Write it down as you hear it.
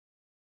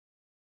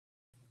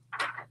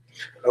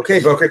Okay,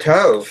 Boker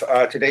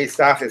Tov. Today's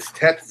daf is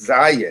Tet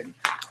Zayin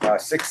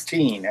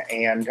 16,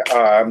 and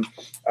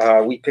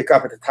we pick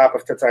up at the top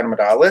of Tet Zayin Amud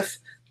Aleph.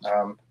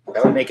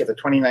 That would make it the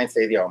 29th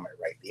day of the Omer,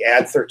 right? The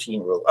add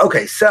 13 rule.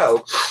 Okay,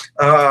 so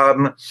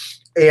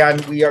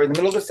and we are in the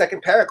middle of the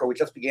second parak, or we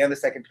just began the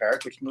second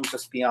parak, which moves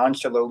us beyond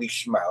Shelo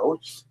Lishmo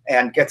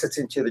and gets us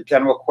into the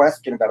general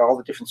question about all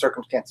the different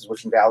circumstances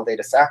which invalidate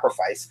a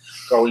sacrifice,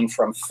 going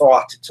from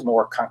thought to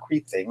more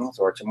concrete things,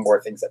 or to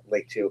more things that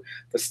relate to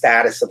the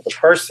status of the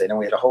person. And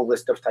we had a whole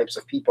list of types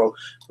of people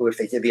who, if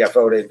they did the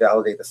avoda,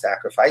 invalidate the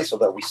sacrifice.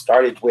 Although we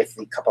started with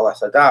the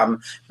Kabbalas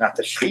Adam, not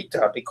the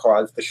Shrita,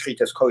 because the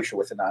Shrita is kosher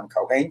with a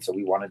non-Kohen, so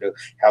we wanted to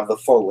have the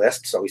full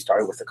list. So we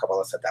started with the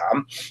Kabbalas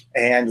Adam,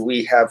 and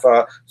we have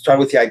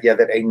started with the idea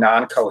that a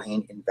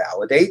non-Kohen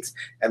invalidates.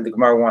 And the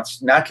Gemara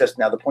wants not just,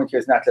 now the point here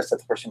is not just that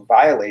the person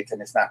violates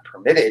and is not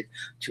permitted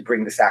to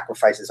bring the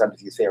sacrifices under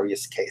these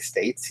various case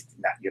states.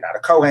 You're not a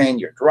Kohen,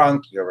 you're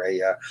drunk, you're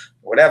a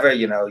whatever,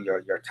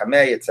 you're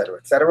tamei,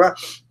 etc.,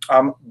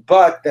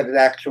 but that it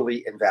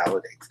actually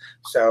invalidates.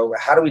 So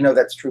how do we know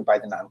that's true by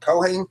the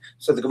non-Kohen?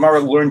 So the Gemara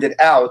learned it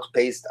out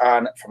based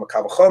on, from a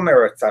Kal V'chomer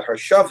or Tzad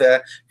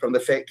HaShaveh, from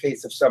the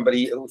case of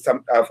somebody, of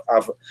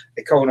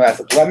a Kohen who has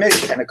a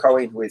blemish and a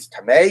Kohen who is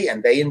tamei,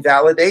 and they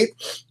invalidate,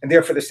 and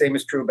therefore the same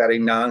is true about a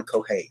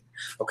non-Kohen.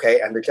 Okay,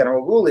 and the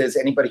general rule is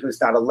anybody who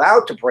is not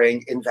allowed to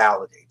bring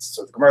invalidates.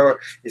 So the Gemara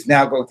is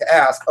now going to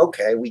ask,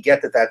 okay, we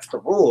get that that's the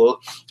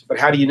rule, but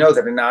how do you know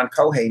that a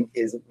non-Kohen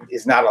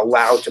is not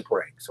allowed to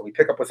bring? So we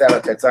pick up with that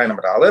at Tet Zayin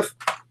Amud Aleph.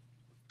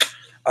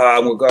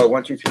 We'll go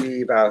 1, 2,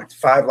 3, about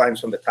 5 lines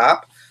from the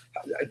top.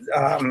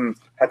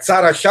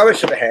 Hatzara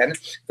Shavashavahen,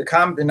 the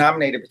common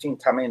denominator between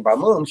Tamei and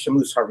Balmum,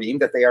 Shemus Harim,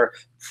 that they are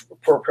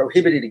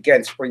prohibited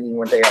against bringing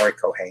when they are a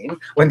Kohen,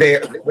 when they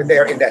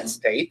are in that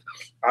state.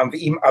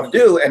 V'im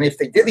Avdu, and if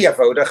they did the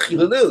avoda,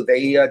 Chilulu,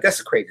 they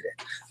desecrated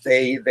it,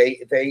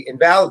 they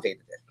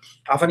invalidated it.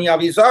 Avani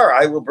Avizar,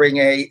 I will bring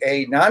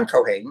a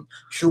non-Kohen,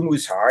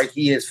 Shumuzhar,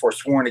 he is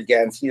forsworn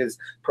against, he is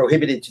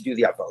prohibited to do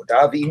the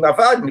avoda. V'im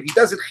Avad, and if he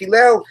does it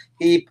Chilel,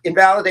 he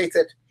invalidates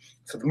it.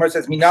 So the Gemara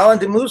says, Minalan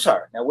de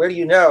Musar. Now, where do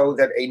you know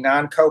that a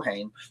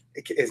non-Kohen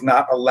is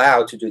not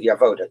allowed to do the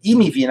avoda?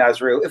 Imi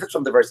v'nazru, if it's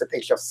from the verse that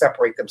they shall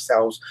separate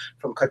themselves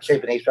from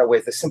Kachei b'nei Israel,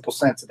 with the simple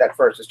sense of that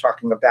verse is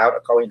talking about a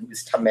Kohen who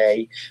is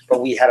tamei,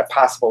 but we had a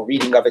possible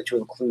reading of it to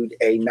include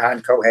a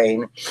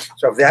non-Kohen.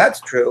 So if that's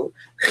true,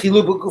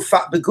 chilu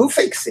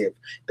b'gufei ksiv,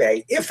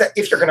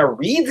 if you're going to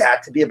read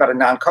that to be about a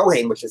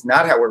non-Kohen, which is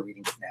not how we're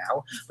reading it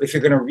now, but if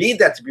you're going to read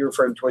that to be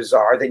referring to a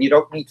zar, then you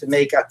don't need to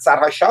make a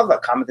tzad hashava,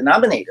 common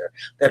denominator.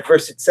 That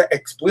verse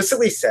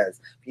explicitly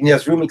says,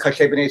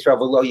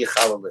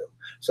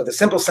 so the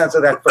simple sense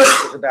of that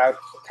verse is about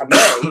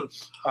tamei,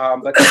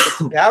 but if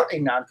it's about a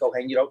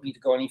non-Kohen, you don't need to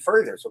go any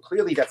further. So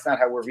clearly that's not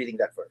how we're reading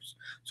that verse.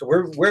 So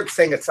we're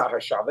saying it's tzad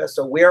hashava.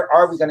 So where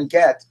are we going to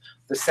get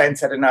the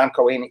sense that a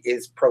non-Kohen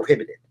is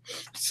prohibited?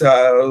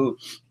 So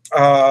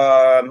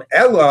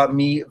Ella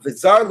mi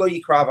v'zar lo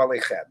yikrav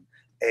alechem.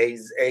 A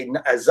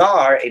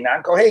zar, a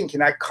non-Kohen,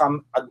 cannot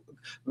come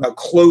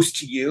close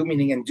to you,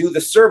 meaning and do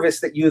the service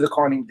that you, the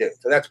Kohanim, do.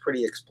 So that's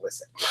pretty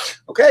explicit.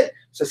 Okay,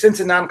 so since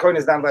a non-Kohen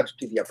is not allowed to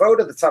do the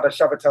avoda, the Tzad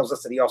HaShavah tells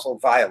us that he also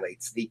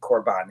violates the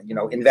korban,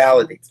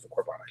 invalidates the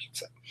korban, I should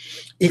say.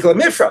 Ikla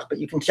mifras, but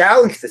you can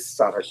challenge this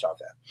Tzad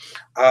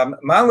HaShavah.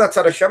 Man la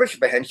Tzad HaShavah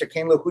shebehen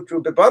shekein lo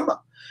hutru bebama.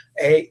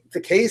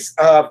 The case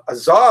of a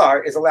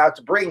zar is allowed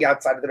to bring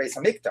outside of the Beis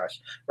Hamikdash,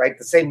 right?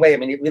 The same way,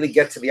 it really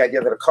gets to the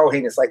idea that a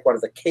Kohen is like one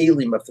of the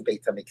kelim of the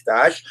Beit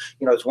Hamikdash.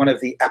 It's one of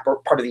the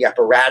part of the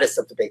apparatus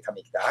of the Beit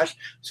Hamikdash.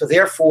 So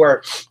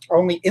therefore,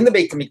 only in the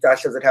Beit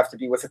Hamikdash does it have to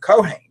be with a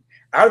Kohen.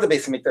 Out of the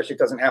Beis Hamikdash, it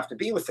doesn't have to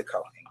be with the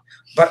Kohen.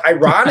 But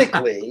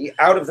ironically,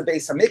 out of the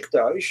Beis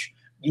Hamikdash,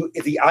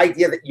 the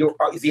idea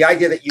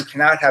that you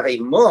cannot have a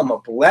mum, a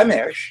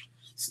blemish,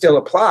 still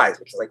applies,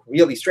 which is like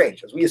really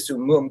strange, because we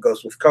assume mum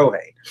goes with Kohen.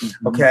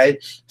 Mm-hmm. Okay,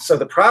 so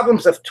the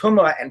problems of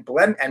tumah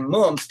and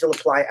mum still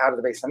apply out of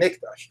the Beis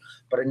Hamikdash,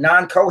 but a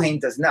non-Kohen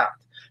does not.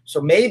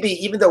 So maybe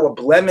even though a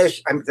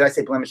blemish, did I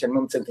say blemish and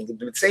mum, same thing?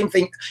 The same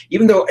thing.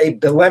 Even though a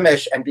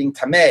blemish and being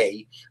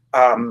tamei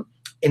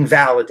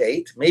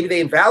invalidate, maybe they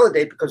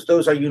invalidate because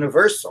those are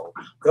universal.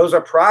 Those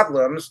are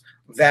problems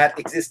that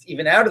exist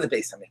even out of the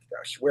Beis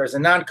Hamikdash. Whereas a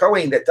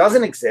non-Kohen that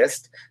doesn't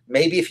exist,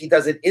 maybe if he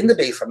does it in the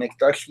Beis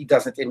Hamikdash, he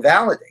doesn't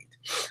invalidate.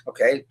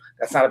 Okay,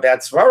 that's not a bad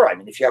svara.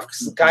 If you have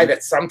a guy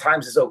that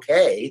sometimes is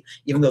okay,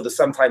 even though the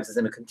sometimes is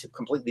in a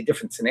completely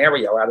different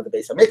scenario out of the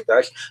Beis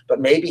Hamikdash, but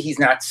maybe he's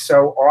not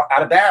so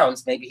out of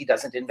bounds, maybe he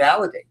doesn't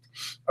invalidate.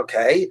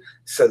 Okay,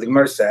 so the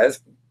Gemara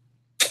says,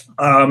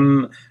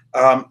 fine,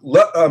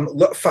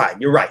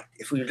 you're right.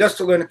 If we were just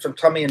to learn it from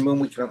Tamei and Mum,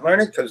 we couldn't learn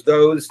it because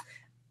those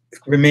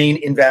remain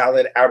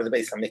invalid out of the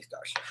Beis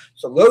Hamikdash.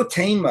 So lo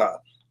tema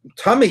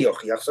Tamei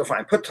yochiach. So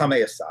fine, put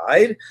Tamei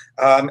aside.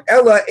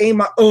 Ella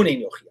ema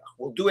onin yochiach.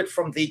 We'll do it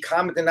from the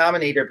common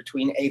denominator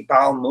between a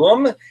Baal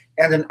Mum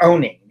and an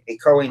onin, a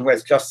Kohen who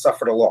has just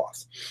suffered a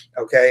loss.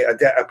 Okay, a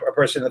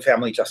person in the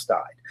family just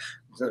died.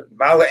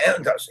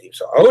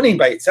 So owning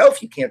by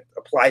itself, you can't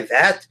apply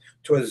that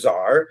to a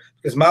zar,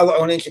 because mala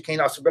onin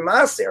shekain aser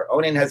b'maser.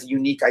 Onin has a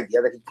unique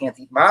idea that he can't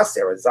eat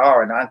maser. A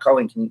zar, a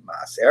non-kohen, can eat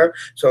maser.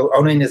 So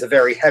onin is a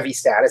very heavy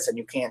status, and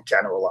you can't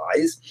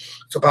generalize.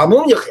 So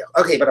balmum yochel.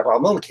 Okay, but a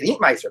balmum can eat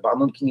maser.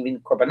 Balmum can even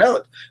eat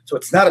korbanot. So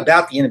it's not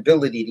about the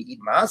inability to eat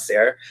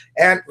maser.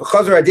 And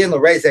v'chazer adin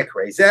l'reizeh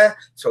kreizeh.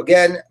 So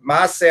again,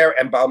 maser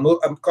and balmum,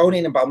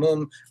 onin and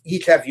balmum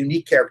each have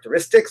unique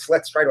characteristics.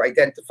 Let's try to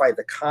identify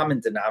the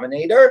common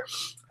denominator.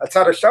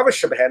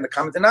 The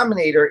common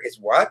denominator is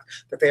what?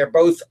 That they are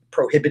both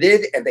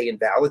prohibited and they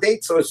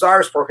invalidate. So a zar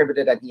is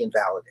prohibited and he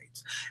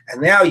invalidates.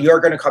 And now you're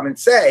going to come and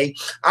say,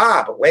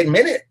 but wait a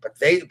minute, but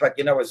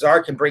a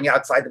zar can bring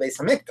outside the Beis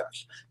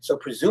Hamikdash. So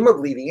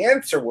presumably the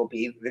answer will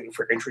be,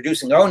 for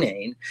introducing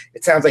onain,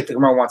 it sounds like the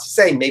Gemara wants to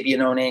say maybe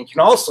an onain can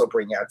also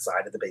bring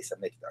outside of the Beis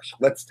Hamikdash.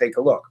 Let's take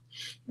a look.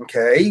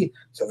 Okay,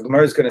 so the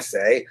Gemara is going to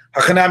say,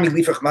 1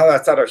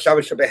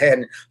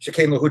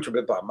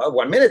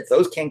 minute,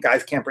 those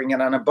guys can't bring it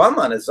on a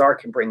bama, and a zar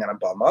can bring on a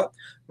bama.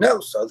 No,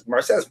 so the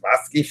Gemara says,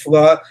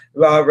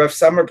 Rav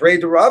Samar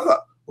Brei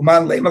Rava.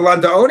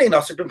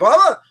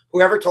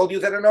 Whoever told you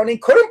that an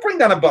onin couldn't bring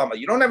down a bama?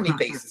 You don't have any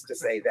basis to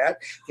say that.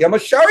 I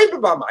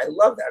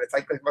love that. It's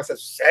like the Gemara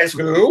says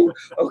who?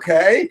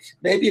 Okay,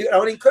 maybe an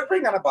onin could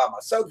bring down a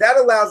bama. So that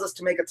allows us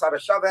to make a tzad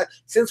hashava.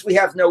 Since we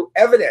have no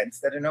evidence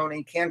that an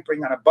onin can't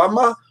bring on a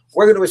bama,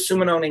 we're going to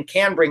assume an onin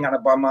can bring on a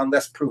bama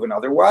unless proven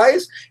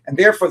otherwise. And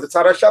therefore, the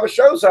tzad hashava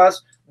shows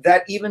us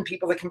that even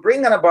people that can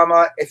bring on a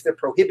bama, if they're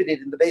prohibited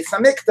in the Beis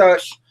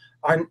Hamikdash,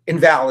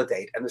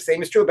 invalidate. And the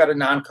same is true about a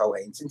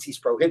non-Kohen. Since he's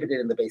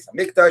prohibited in the Beis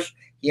Hamikdash,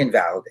 he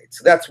invalidates.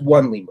 So that's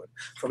one limud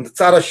from the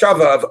tzad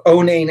hashava of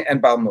onain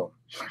and balmum.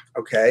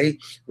 Okay,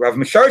 Rav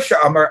Misharsha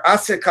Amar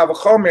Aser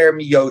Kavachomer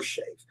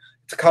Miyoshev.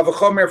 It's a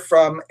Kavachomer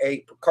from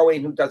a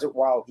Kohen who does it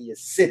while he is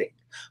sitting,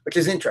 which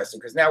is interesting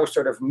because now we're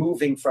sort of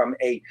moving from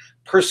a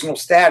personal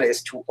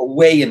status to a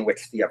way in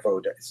which the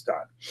avoda is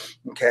done.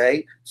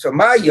 Okay, so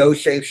Ma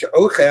Yoshev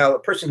She'ochel, a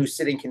person who's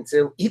sitting can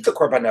still eat the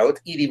korbanot,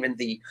 eat even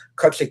the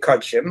kadshe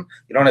kadshim.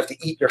 You don't have to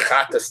eat your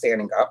chata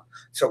standing up.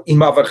 So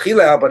Imavad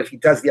Chilel, but if he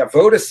does the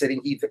avoda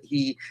sitting,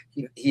 he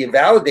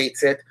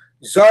invalidates it.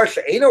 Zar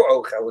she'eno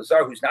ochel, a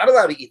zar who's not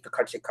allowed to eat the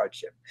kadshe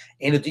kadshim.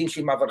 Eno din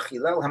shemavad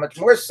chilel. How much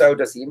more so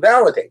does he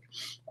invalidate?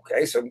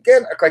 Okay, so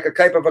again, like a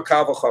type of a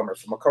kal v'chomer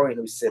from a kohen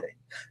who's sitting.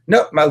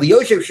 No,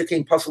 maliyoshev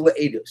shekein pasul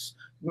le'edus.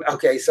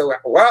 Okay, so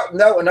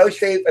no, a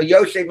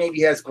yoshev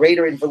maybe has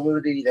greater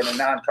invalidity than a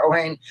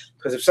non-kohen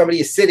because if somebody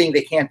is sitting,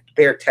 they can't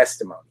bear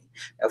testimony.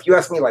 Now, if you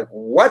ask me, like,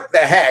 what the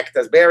heck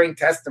does bearing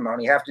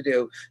testimony have to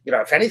do?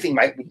 If anything,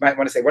 we might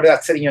want to say, what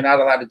about sitting? You're not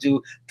allowed to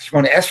do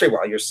Shmona Esrei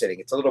while you're sitting.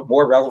 It's a little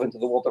more relevant to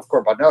the world of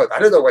korbanot. I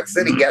don't know what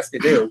sitting has to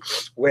do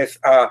with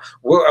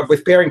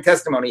bearing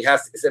testimony.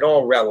 Is it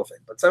all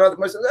relevant? But some other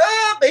person says,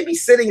 maybe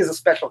sitting is a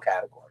special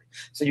category.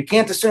 So you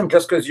can't assume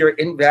just because you're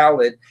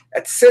invalid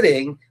at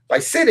sitting,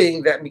 because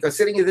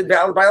sitting is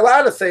invalid by a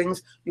lot of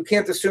things, you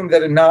can't assume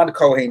that a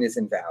non-Kohen is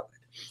invalid.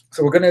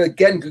 So we're going to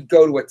again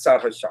go to a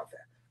tzad hashava.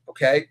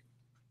 Okay.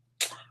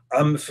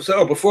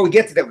 So before we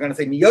get to that, we're going to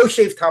say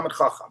Miyoshev Talmud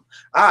Chacham.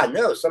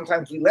 No,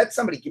 sometimes we let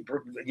somebody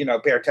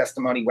bear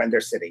testimony when they're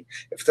sitting.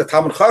 If it's a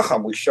Talmud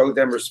Chacham, we show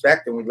them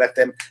respect and we let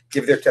them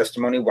give their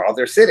testimony while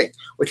they're sitting,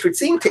 which would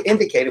seem to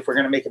indicate, if we're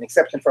going to make an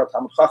exception for a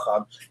Talmud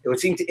Chacham, it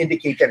would seem to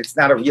indicate that it's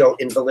not a real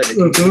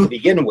invalidity to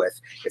begin with.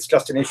 It's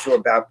just an issue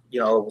about,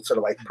 sort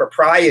of like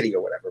propriety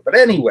or whatever. But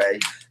anyway,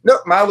 no,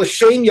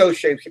 Malashem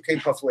Yoshev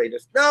Shekein Pasul.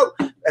 No,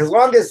 as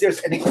long as there's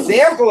an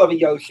example of a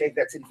Yoshev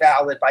that's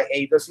invalid by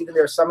Eidos, even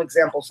there are some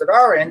examples that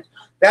aren't,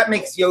 that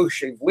makes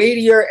Yoshev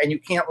weightier, and you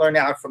can't learn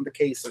out from the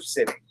case of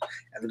sitting.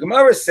 And the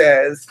Gemara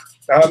says,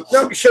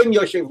 no, Shem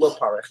Yoshev lo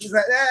parach. He's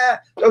not,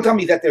 don't tell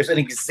me that there's an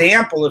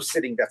example of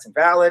sitting that's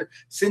invalid.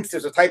 Since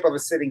there's a type of a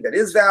sitting that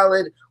is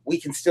valid, we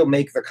can still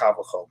make the kal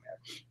v'chomer.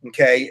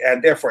 Okay,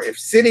 and therefore, if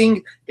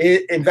sitting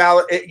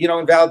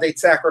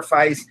invalidates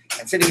sacrifice,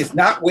 and sitting is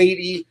not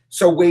weighty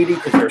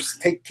because there's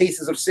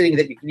cases of sitting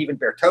that you can even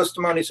bear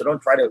testimony. So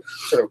don't try to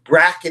sort of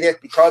bracket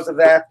it because of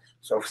that.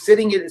 So if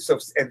sitting is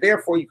and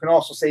therefore you can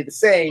also say the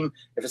same.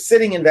 If a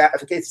sitting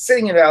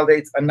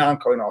invalidates, a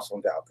non-kohen also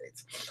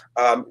invalidates.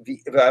 And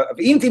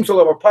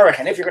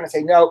if you're going to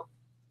say no,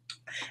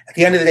 at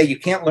the end of the day, you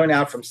can't learn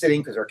out from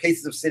sitting because there are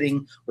cases of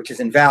sitting which is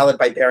invalid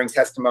by bearing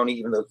testimony,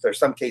 even though there are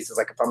some cases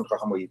like a Talmud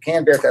Chacham where you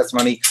can bear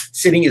testimony.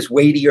 Sitting is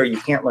weightier,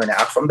 you can't learn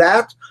out from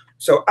that.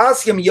 So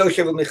Asyam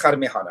Yoshev Michad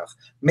Mehanach.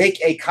 Make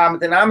a common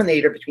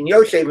denominator between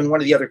Yoshev and one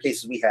of the other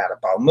cases we had, a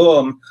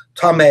Balmum,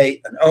 Tameh,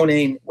 an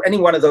Onain, any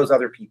one of those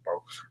other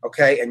people.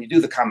 Okay, and you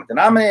do the common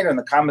denominator, and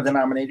the common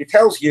denominator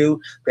tells you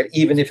that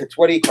even if it's,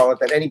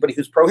 that anybody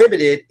who's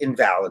prohibited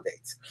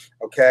invalidates.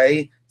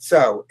 Okay,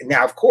 so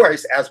now, of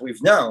course, as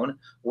we've known,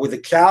 the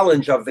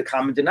challenge of the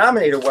common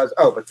denominator was,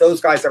 but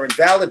those guys are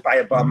invalid by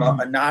a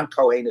bama, a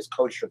non-kohen is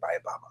kosher by a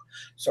bama.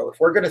 So if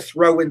we're going to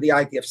throw in the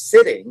idea of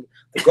sitting,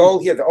 the goal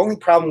here, the only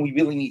problem we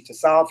really need to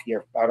solve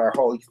here about our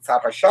whole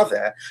tzad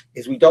hashava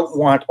is we don't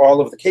want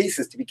all of the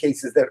cases to be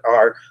cases that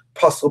are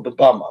puzzle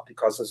b'bama,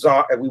 because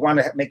we want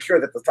to make sure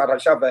that the tzad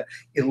hashava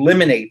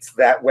eliminates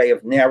that way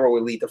of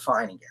narrowly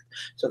defining it.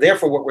 So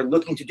therefore, what we're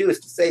looking to do is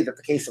to say that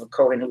the case of a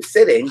kohen who's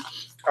sitting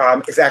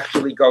is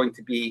actually going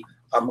to be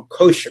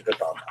kosher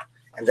b'bama.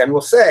 And then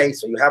we'll say,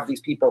 so you have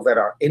these people that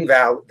are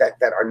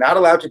that are not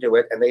allowed to do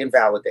it, and they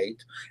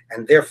invalidate,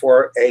 and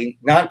therefore a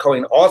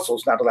non-Kohen also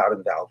is not allowed to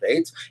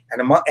invalidate.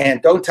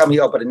 And don't tell me,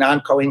 oh, but a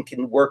non-Kohen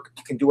can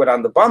do it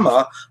on the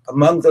bama.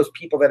 Among those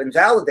people that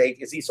invalidate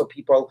is also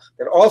people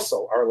that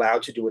also are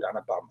allowed to do it on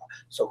a bama.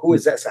 So who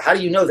is that? So how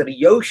do you know that a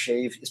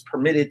yoshev is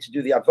permitted to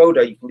do the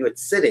avoda? You can do it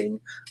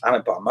sitting on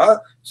a bama.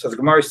 So the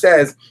Gemara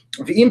says,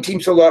 so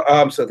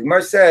the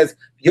Gemara says,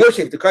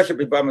 Yoshev dekasher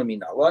b'bama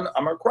minalon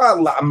amar kra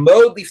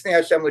la'amod lifnei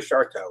Hashem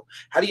l'sharto.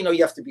 How do you know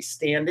you have to be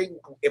standing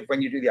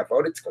when you do the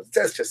avodah? It's because it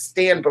says to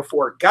stand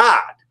before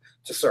God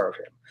to serve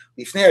Him.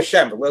 Lifnei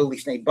Hashem, below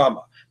lifnei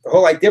bama. The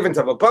whole difference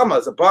of a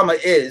bama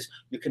is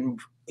you can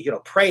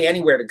pray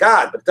anywhere to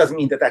God, but it doesn't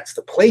mean that that's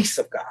the place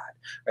of God,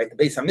 right?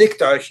 The Beis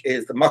Hamikdash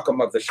is the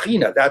makom of the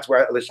Shechina. That's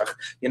where I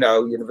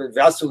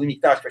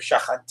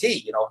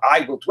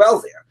will dwell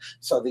there.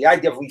 So the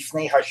idea of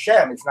lifnei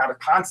Hashem is not a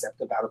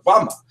concept about a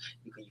bama.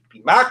 You can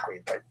be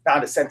makri, but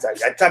not a sense.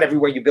 It's not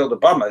everywhere you build a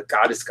bama.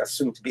 God is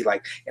assumed to be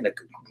like in a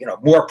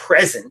more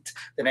present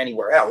than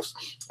anywhere else.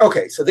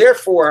 Okay, so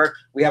therefore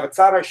we have a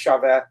tzad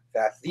hashava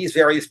that these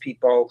various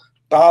people,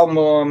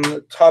 Balmum,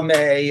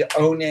 Tameh,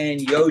 Onen,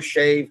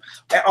 Yoshev,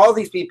 all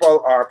these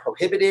people are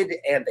prohibited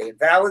and they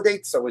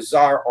invalidate. So a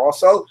Zar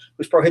also,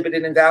 who's prohibited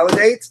and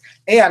invalidates.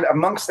 And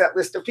amongst that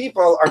list of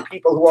people are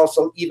people who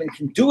also even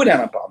can do it on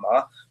a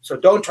bama. So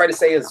don't try to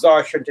say a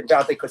Zar shouldn't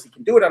invalidate because he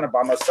can do it on a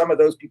bama. Some of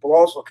those people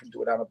also can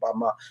do it on a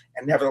bama,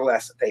 and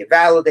nevertheless they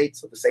validate.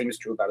 So the same is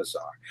true about a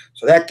Zar.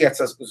 So that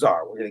gets us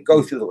Zar. We're going to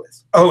go through the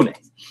list. Onen.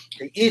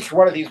 Okay, each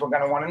one of these we're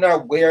going to want to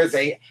know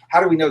how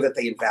do we know that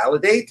they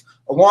invalidate?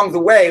 Along the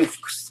way,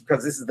 because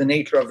this is the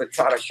nature of the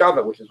tzad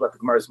hashava, which is what the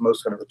Gemara is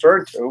most going to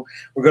return to,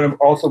 we're going to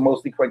also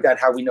mostly point out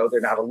how we know they're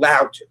not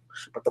allowed to.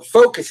 But the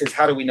focus is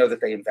how do we know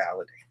that they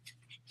invalidate?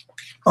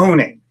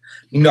 Onen.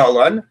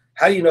 Nolan.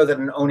 How do you know that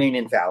an onen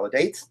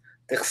invalidates?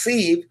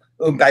 T'chsiv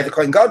by the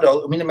Kohen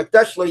Gadol.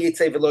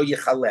 The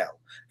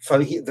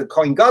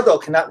Kohen Gadol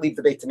cannot leave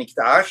the Beit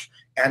HaMikdash,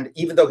 and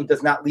even though he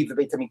does not leave the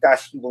Beit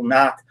HaMikdash, he will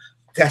not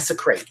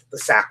desecrate the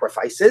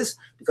sacrifices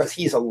because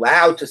he's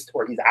allowed to,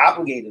 or he's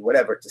obligated,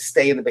 whatever, to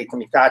stay in the Beit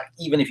HaMikdash,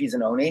 even if he's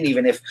an onen,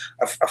 even if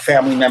a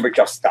family member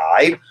just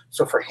died.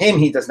 So for him,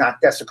 he does not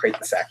desecrate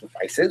the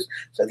sacrifices.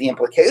 So the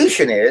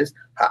implication is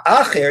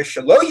ha'acher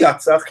shelo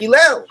yatzach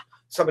hilel.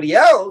 Somebody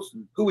else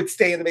who would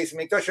stay in the Beit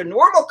HaMikdash, a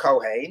normal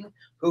Kohen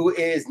who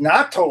is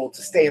not told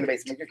to stay in the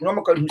Beit HaMikdash, a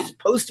normal Kohen who's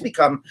supposed to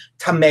become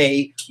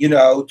Tamei,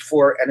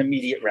 for an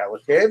immediate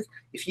relative.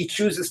 If he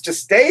chooses to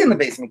stay in the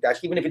Beit HaMikdash,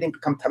 even if he didn't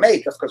become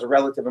Tamei, just because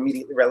a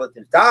immediate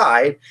relative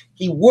died,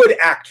 he would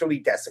actually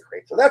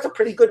desecrate. So that's a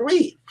pretty good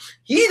read.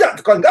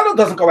 The Kohen Gadol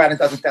doesn't go out and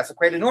doesn't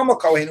desecrate. A normal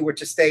Kohen who were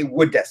to stay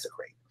would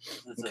desecrate.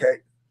 Okay.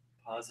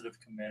 Positive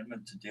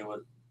commandment to deal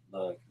with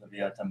the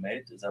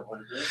Viatamate, is that what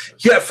it is?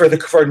 Yeah, for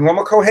a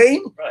normal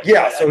Kohen? Right.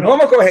 Yeah, so a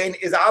normal Kohen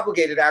is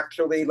obligated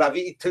actually, and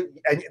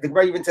the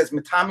Gemara even says,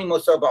 Matami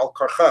Mosob al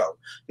Karcho.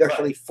 You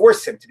actually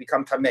force him to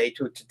become Tamei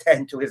to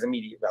tend to his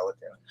immediate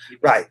relative.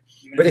 Right.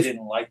 Even but if he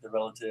didn't like the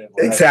relative.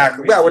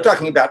 Exactly. Well, we're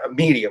talking about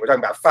immediate. We're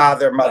talking about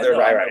father, mother,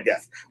 right,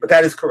 yes. But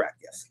that is correct,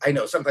 yes. I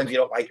know, sometimes you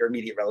don't like your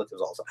immediate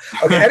relatives also.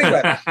 Okay,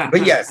 anyway,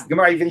 but yes,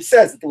 Gemara even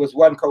says that there was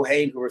one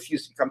Kohen who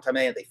refused to become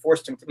Tamei, and they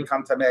forced him to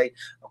become Tamei.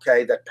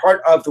 Okay, that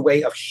part of the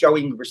way of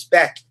showing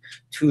respect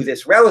to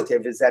this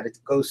relative is that it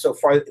goes so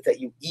far that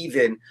you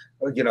even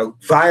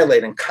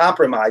violate and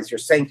compromise your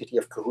sanctity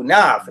of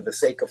kahuna for the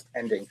sake of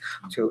tending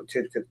to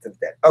the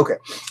dead. Okay,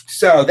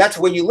 so that's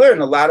where you learn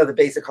a lot of the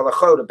basic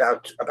halachot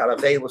about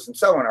aveilus and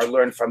so on are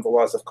learned from the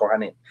laws of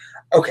Kohanim.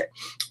 Okay,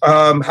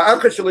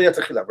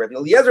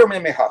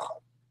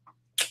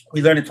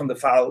 we learn it from the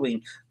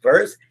following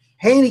verse.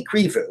 Heini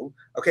krivu.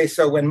 Okay,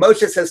 so when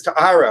Moshe says to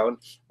Aaron,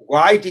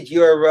 why did you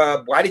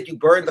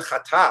burn the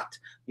chatat?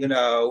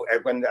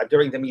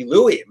 During the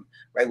Miluim,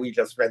 right? We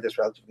just read this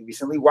relatively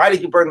recently. Why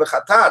did you burn the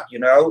chatat?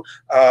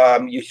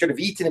 You should have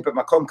eaten it, but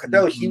makom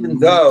kadosh, even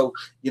though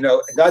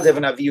Nadav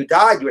and Avihu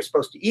died, you were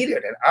supposed to eat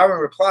it. And Aaron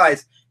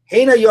replies,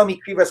 Heina yomi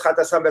krivas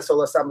chatasam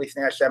besolasam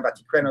lifnei Hashem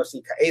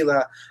batikrenosi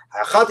kaela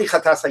hachati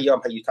chatas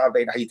hayom hayutav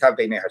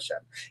beinei Hashem.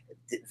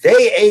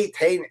 They ate.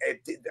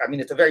 I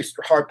mean, it's a very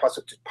hard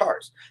pasuk to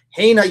parse.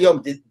 Heina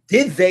yom.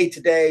 Did they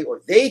today,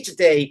 or they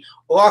today,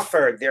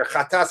 offer their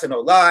chatas and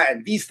olah,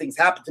 and these things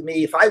happened to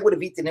me? If I would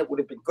have eaten it, would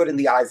have been good in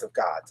the eyes of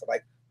God. So,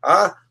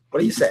 what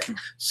do you say?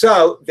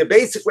 So the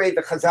basic way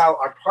the Chazal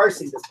are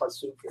parsing this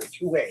pasuk in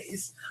two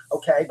ways.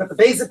 Okay, but the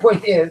basic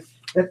point is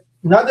that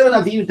Nadav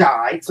and Avihu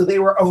died, so they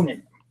were owning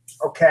him.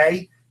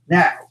 Okay,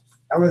 now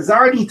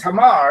Elazar and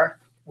Tamar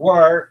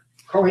were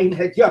Kohen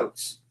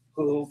Hedyots,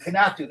 who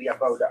cannot do the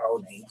avoda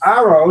onen.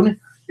 Aaron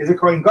is a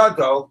Kohen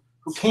Gadol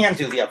who can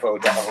do the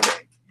avoda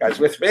onen. Guys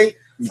with me?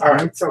 Mm-hmm. All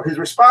right, so his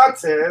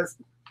response is,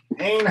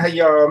 Ein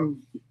hayom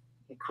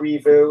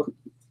ikrivu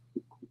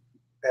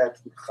et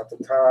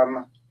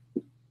chatatam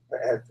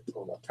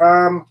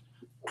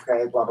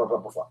Okay, blah blah blah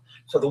blah blah.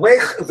 So the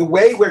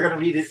way we're going to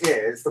read it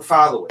is the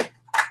following: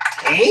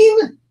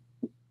 Hain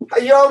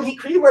hayom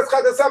hikrivas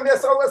chadasam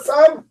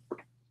v'asolasam.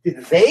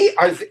 They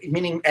are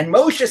meaning, and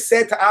Moshe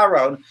said to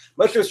Aaron,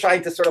 Moshe was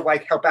trying to sort of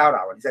like help out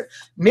Aaron. He said,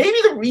 maybe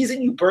the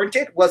reason you burnt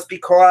it was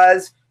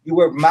because you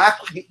were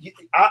Nadav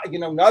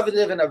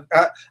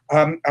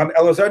and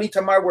Elazar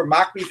Tamar were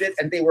makriv it,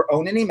 and they were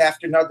owning him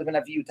after Nadav and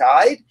Avihu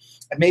died,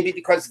 and maybe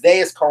because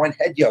they, as Kohen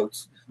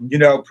Hedyot,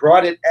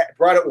 brought it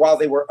while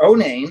they were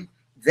owning,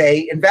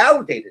 they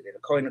invalidated it. A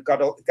Kohen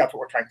Gadol, that's what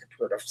we're trying to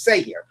sort of say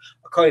here.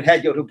 A Kohen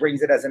Hedyot who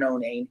brings it as an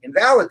onain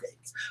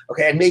invalidates.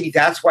 Okay, and maybe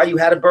that's why you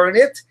had to burn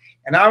it.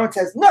 And Aaron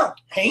says, no,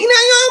 Hain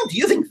hayom, do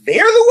you think they're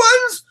the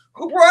ones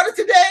who brought it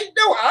today?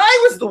 No,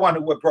 I was the one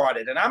who brought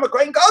it, and I'm a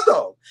Kohen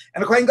Gadol.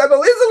 And a Kohen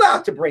Gadol is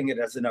allowed to bring it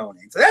as an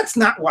onain. So that's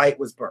not why it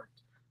was burnt.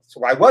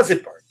 So why was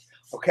it burnt?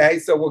 Okay,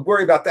 so we'll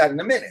worry about that in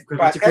a minute.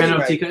 But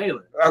anyway,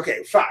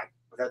 okay, fine.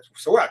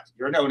 So what?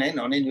 You're an onain.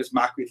 Onain is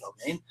makriv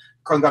onain.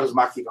 Kohen Gadol is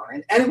makriv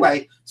onain.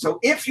 Anyway, so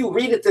if you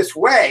read it this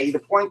way, the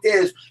point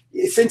is,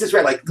 since it's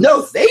read like,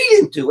 no, they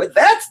didn't do it,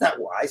 that's not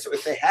why. So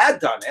if they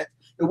had done it,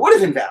 it would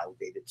have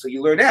invalidated. So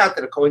you learn out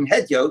that a Kohen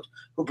Hedyot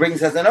who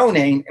brings as an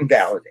onain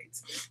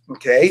invalidates.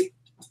 Okay?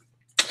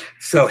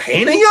 So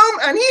Hain hayom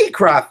ani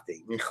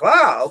krafti.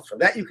 Michlal, from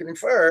that you can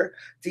infer,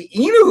 the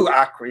inu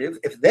akriv,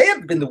 if they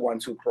had been the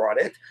ones who brought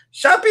it,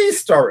 shapi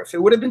starif,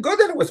 it would have been good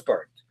that it was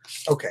burnt.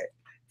 Okay,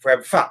 for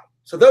fine.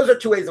 So those are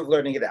two ways of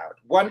learning it out.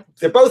 One,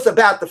 they're both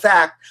about the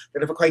fact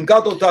that if a Kohen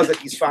Gadol does it,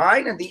 he's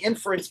fine, and the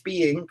inference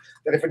being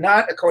that if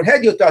not a Kohen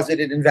Hedyot does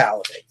it, it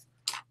invalidates.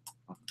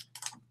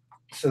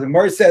 So the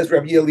Gemara says,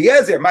 Rabbi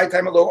Eliezer, my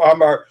time alo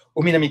amar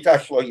umina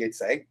mitash lo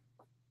yitzei.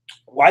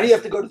 Why do you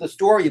have to go to the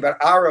story about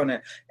Aaron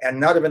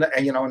and Nadav and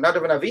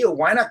Nadav and Avihu?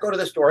 Why not go to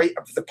the story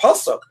of the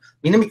pasuk?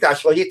 Mina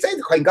mitash lo yitzei.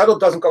 The Kohen Gadol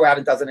doesn't go out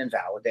and doesn't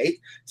invalidate.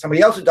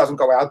 Somebody else who doesn't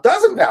go out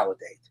does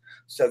invalidate.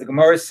 So the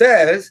Gemara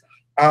says,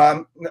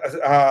 because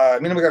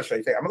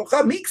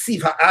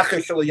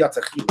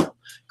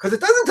it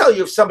doesn't tell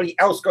you if somebody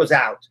else goes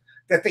out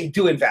that they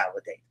do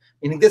invalidate.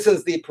 Meaning this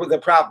is the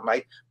problem,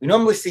 right? We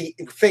normally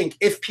think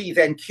if P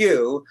then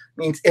Q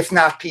means if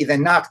not P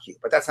then not Q,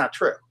 but that's not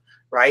true,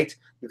 right?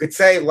 You could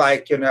say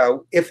like,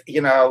 if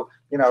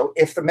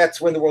the Mets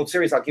win the World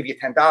Series, I'll give you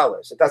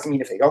 $10. It doesn't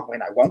mean if they don't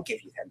win, I won't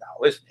give you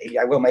 $10. Maybe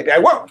I will, maybe I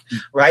won't,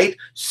 right?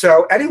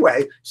 So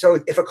anyway, so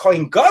if a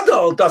Kohen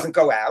Gadol doesn't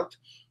go out,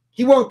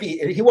 he won't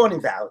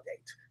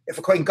invalidate. If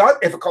a Kohen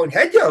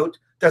Hedyot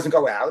doesn't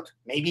go out,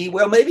 maybe he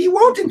will, maybe he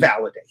won't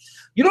invalidate.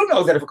 You don't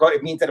know that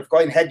it means that if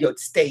Kohen Hedyot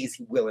stays,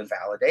 he will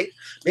invalidate.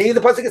 Maybe the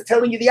pasuk is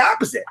telling you the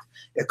opposite.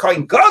 If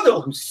Kohen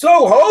Gadol, who's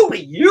so holy,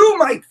 you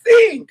might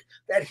think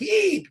that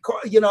he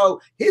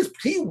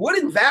would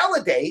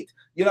invalidate,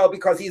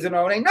 because he's an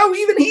onain. No,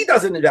 even he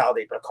doesn't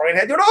invalidate, but a Kohen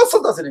Hedyot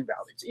also doesn't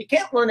invalidate. So you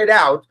can't learn it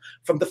out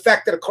from the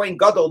fact that a Kohen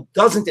Gadol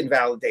doesn't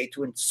invalidate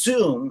to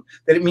assume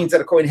that it means that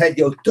a Kohen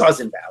Hedyot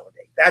does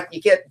invalidate. That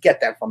you can't get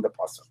that from the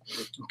pasuk.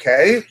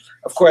 Okay?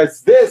 Of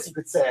course, this you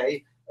could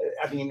say,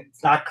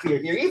 it's not clear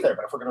here either,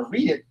 but if we're going to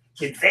read it,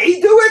 did they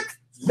do it?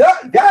 No,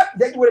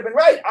 then you would have been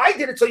right. I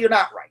did it, so you're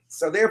not right.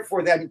 So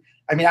therefore, then,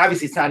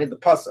 obviously it's not in the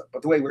pasuk,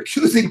 but the way we're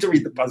choosing to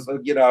read the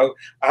pasuk,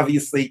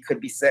 obviously could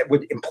be said,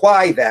 would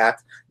imply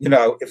that,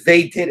 if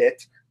they did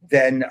it,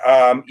 then,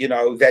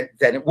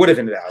 then it would have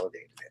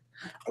invalidated it.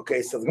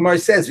 Okay, so the Gemara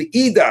says,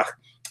 "V'idach,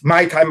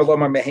 my time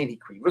alomar meheni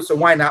krivu." So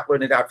why not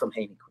learn it out from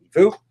heni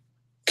krivu?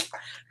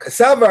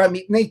 Kasavar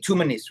mitnei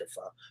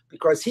tumanisrafa.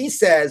 Because he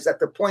says that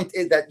the point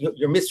is that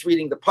you're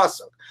misreading the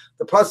pasuk.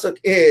 The pasuk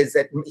is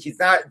that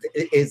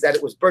that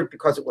it was burnt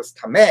because it was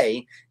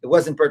tamei. It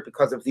wasn't burnt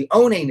because of the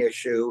onain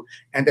issue,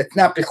 and that's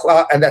not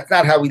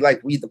how we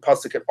read the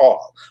pasuk at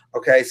all.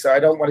 Okay, so I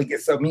don't want to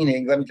get so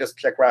meaning. Let me just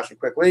check Rashi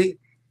quickly.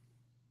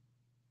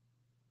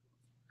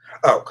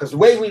 Oh, because the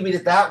way we read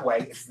it that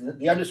way, is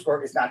the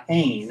underscore is not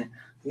hain.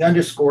 The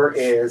underscore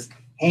is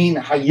hain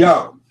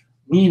hayom.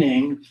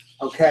 Meaning,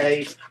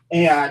 okay,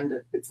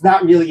 and it's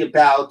not really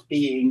about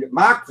being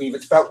makriv,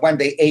 it's about when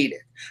they ate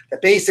it.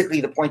 That basically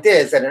the point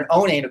is that an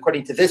onain,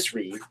 according to this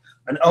read,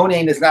 an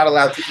onain is not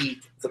allowed to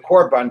eat the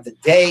korban the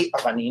day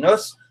of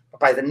aninus, but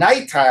by the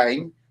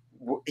nighttime,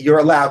 you're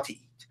allowed to eat.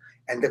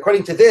 And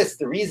according to this,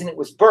 the reason it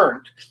was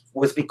burnt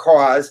was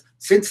because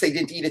since they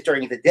didn't eat it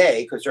during the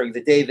day, because during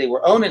the day they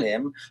were owning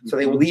him, so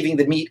they were leaving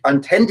the meat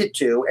untended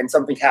to, and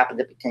something happened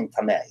that became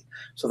tamei.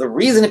 So the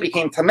reason it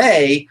became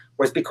tamei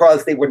was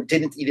because they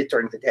didn't eat it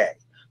during the day.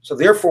 So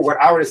therefore, what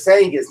Aaron is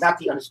saying is not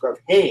the underscore of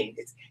hain,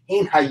 it's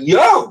hain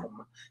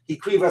hayom.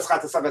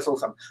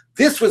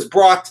 This was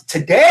brought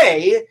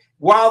today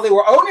while they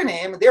were owning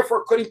him, and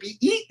therefore couldn't be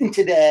eaten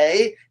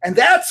today, and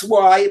that's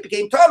why it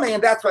became tamei,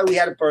 and that's why we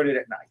had to burn it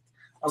at night.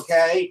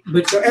 Okay,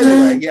 but so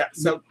anyway, yeah.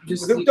 So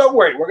don't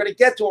worry, we're going to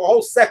get to a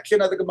whole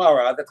section of the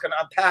Gemara that's going to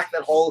unpack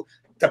that whole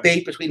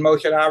debate between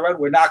Moshe and Aaron.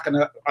 We're not going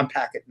to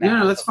unpack it now.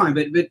 No, that's fine.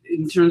 But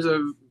in terms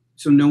of,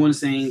 so no one's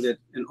saying that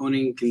an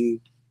owning can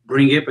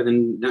bring it, but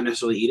then not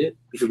necessarily eat it.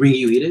 If you bring it,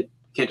 you eat it.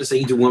 Can't just say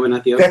you do one but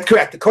not the other. That's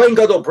correct. The Kohen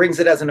Gadol brings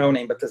it as an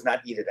onain, but does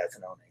not eat it as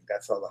an onain.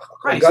 That's halacha.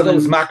 Kohen Right, so Gadol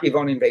then- is makriv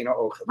onain ve'ino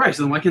ochel. Right.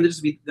 So then why can't that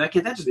just be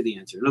the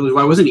answer? In other words,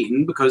 why wasn't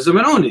eaten? Because of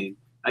an onain.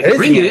 I That can is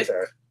bring the it.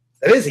 answer.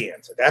 That is the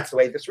answer. That's the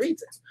way this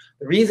reads it.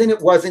 The reason it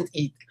wasn't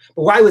eaten,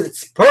 but why was it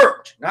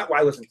burnt? Not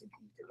why wasn't it eaten.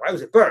 Why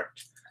was it burnt?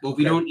 Well, if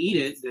we don't eat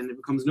it, then it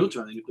becomes no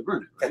then you have to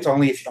burn it. Right? That's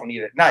only if you don't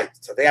eat it at night.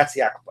 So that's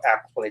the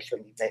application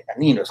of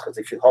aninus, because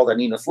if you hold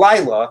aninus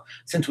lila,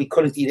 since we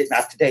couldn't eat it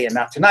not today and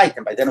not tonight,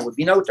 then by then it would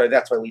be notar.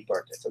 That's why we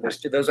burnt it. So that's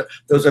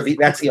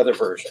the other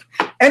version.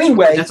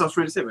 Anyway, That's what I was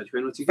trying to say. But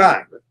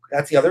fine.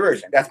 That's the other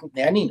version. That's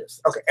aninus.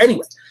 Okay.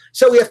 Anyway,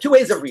 so we have two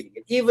ways of reading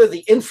it: either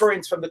the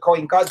inference from the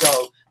Kohen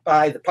Gadol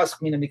by the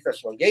pasuk mina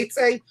mikdash lo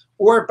yetze,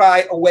 or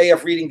by a way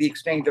of reading the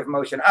exchange of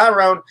Moshe and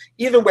Aaron.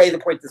 Either way, the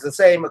point is the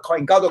same. A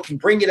Kohen Gadol can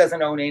bring it as an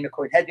onain. A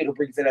Kohen Hedjed who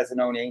brings it as an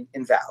onain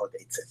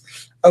invalidates it.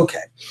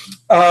 Okay.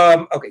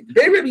 Okay.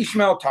 Rabbi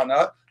Yishmael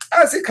Tana.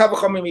 Okay,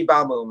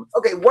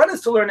 one is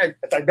to learn a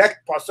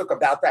direct pasuk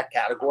about that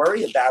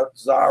category, about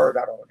zar,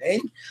 about onain.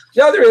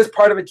 The other is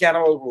part of a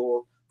general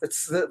rule.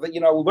 That's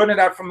learn it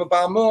out from a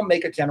balmum,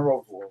 make a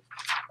general rule.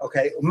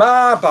 Okay,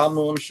 ma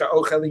balmum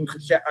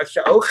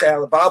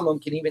sha'ochel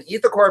balmum can even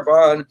eat the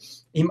korban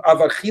im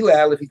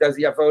avachilel if he does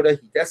the avoda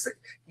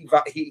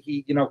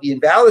he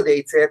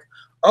invalidates it.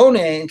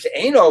 Onain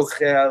she'ein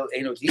ochel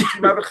eino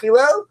im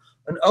avachilel,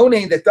 an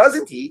onain that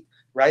doesn't eat.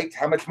 Right?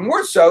 How much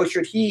more so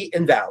should he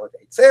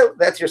invalidate? So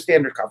that's your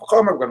standard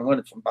kavachomer. We're going to learn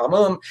it from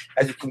Balmum.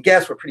 As you can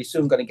guess, we're pretty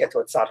soon going to get to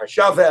Atzad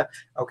HaShaveh.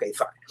 Okay,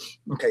 fine.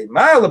 Okay,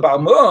 Ma'ala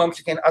Balmum,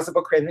 she can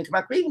asaba craving to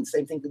Makrivin.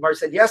 Same thing Gemara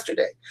said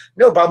yesterday.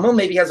 No, Balmum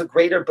maybe has a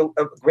greater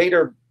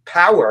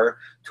power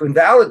to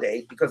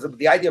invalidate because of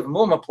the idea of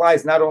mum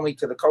applies not only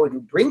to the Kohen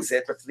who brings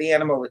it, but to the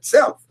animal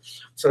itself.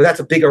 So that's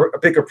a bigger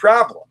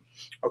problem.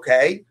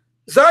 Okay.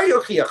 Zar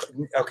yochiach.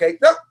 Okay,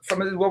 no.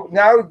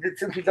 Now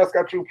since we just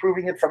got through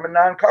proving it from a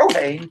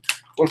non-Kohen,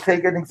 we'll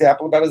take an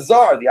example about a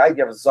zar. The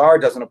idea of a zar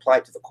doesn't apply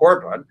to the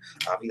korban.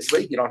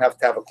 Obviously, you don't have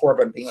to have a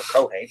korban being a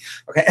Kohen.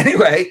 Okay.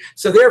 Anyway,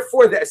 so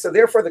therefore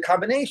the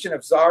combination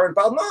of zar and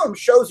balmum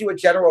shows you a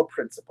general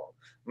principle.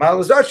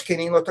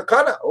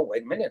 Oh,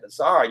 wait a minute, a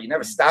zar. You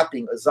never stop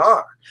being a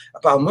zar.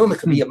 A balmum, it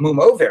could be a mum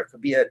over. It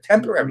could be a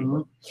temporary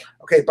mum.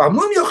 Okay,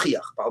 balmum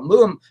yochiach.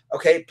 Balmum,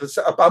 okay,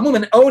 a balmum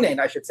and onain,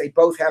 I should say,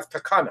 both have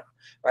takana.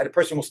 Right, a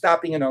person will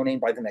stop being an onain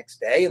by the next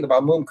day, and the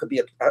balmum could be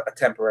a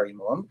temporary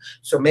mum.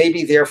 So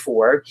maybe,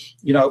 therefore,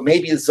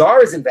 maybe a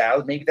zar is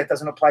invalid. Maybe that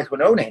doesn't apply to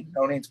an onain. An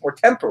onain's more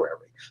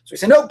temporary. So we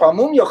say, no,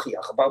 balmum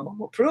yochiach. Balmum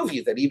will prove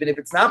you that even if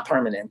it's not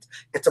permanent,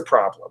 it's a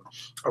problem.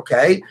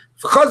 Okay,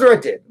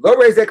 Chazara did. Lo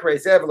rezek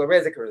rezev, lo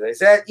rezek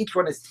rezeh. Each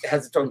one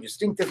has its own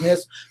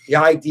distinctiveness. The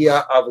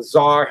idea of a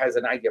zar has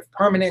an idea of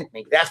permanent.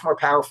 Maybe that's more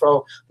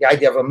powerful. The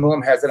idea of a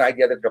mum has an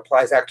idea that it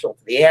applies actually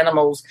to the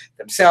animals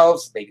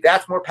themselves. Maybe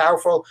that's more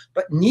powerful.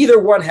 But neither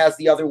one has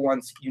the other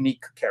one's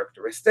unique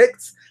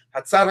characteristics.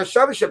 Hatzad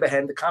HaShaveh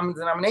shebehen, the common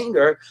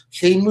denominator,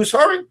 shein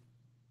musharim,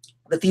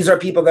 that these are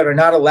people that are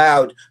not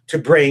allowed to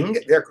bring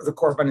the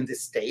korban in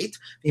this state.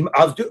 And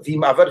if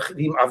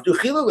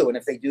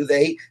they do,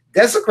 they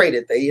desecrate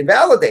it, they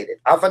invalidate it.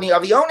 Avani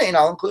avionain,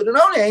 I'll include an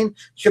onain.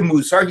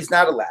 Shemusar, he's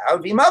not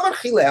allowed.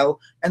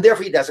 And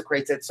therefore he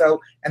desecrates it. So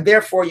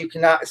therefore you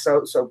cannot.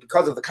 So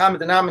because of the common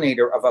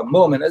denominator of a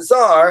mum and a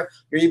zar,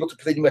 you're able to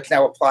pretty much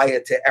now apply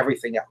it to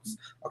everything else.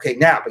 Okay,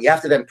 now, but you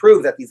have to then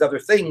prove that these other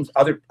things,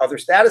 other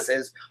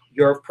statuses,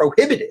 you're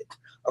prohibited.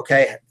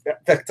 Okay,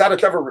 the Tzad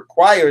HaShaveh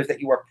requires that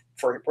you are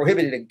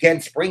prohibited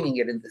against bringing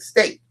it in the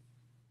state.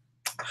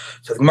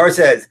 So the Gemara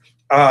says,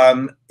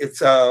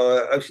 it's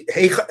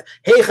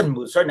heichen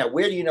musar. Now,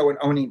 where do you know an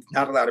onain is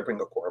not allowed to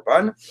bring a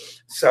korban?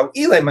 So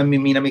ilay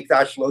mamimina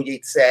mikdash lo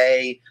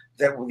say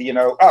that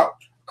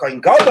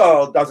Kohen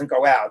Gadol doesn't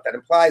go out. That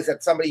implies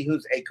that somebody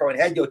who's a Kohen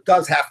Hedjed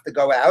does have to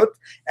go out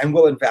and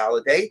will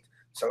invalidate.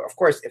 So, of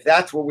course, if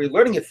that's where we're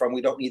learning it from,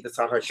 we don't need the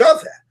Tzad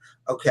HaShaveh.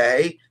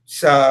 Okay,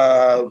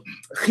 so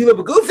chila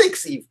b'gufik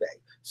sivbei.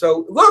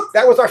 So look,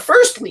 that was our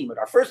first limit.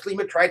 Our first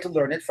limit tried to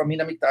learn it from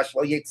Mina Mikdash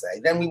Lo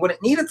Yetzeh. Then we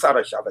wouldn't need a Tzad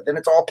HaShaveh. Then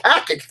it's all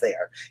packaged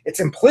there. It's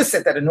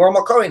implicit that a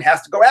normal Kohen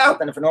has to go out,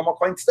 and if a normal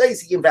Kohen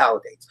stays, he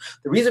invalidates.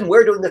 The reason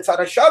we're doing the Tzad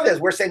HaShaveh is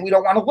we're saying we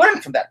don't want to learn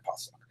from that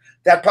pasuk.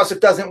 That pasuk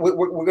doesn't.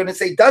 We're going to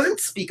say doesn't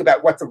speak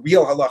about what the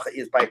real halacha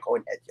is by a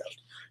Kohen Hedjed.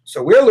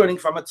 So we're learning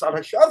from a Tzad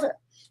HaShaveh.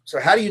 So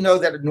how do you know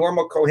that a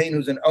normal Kohen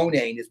who's an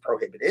onain is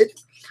prohibited?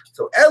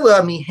 So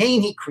Ella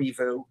miheini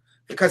krivu.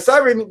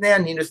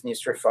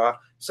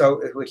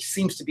 So, which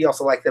seems to be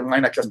also like them.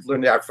 Why not just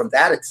learn it out from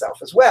that itself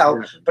as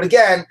well? But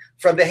again,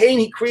 from the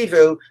Heini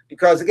Krivu,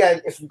 because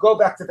again, if you go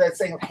back to that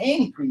saying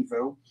Heini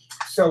Krivu,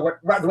 so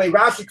the way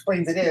Rashi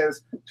explains it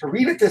is to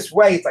read it this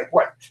way. It's like,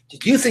 what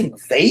did you think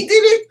they did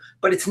it?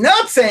 But it's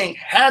not saying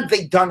had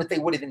they done it, they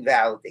would have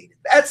invalidated.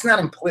 That's not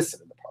implicit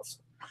in the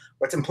pasuk.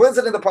 What's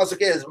implicit in the pasuk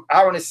is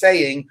Aaron is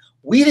saying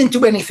we didn't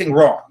do anything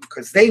wrong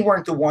because they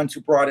weren't the ones who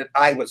brought it.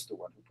 I was the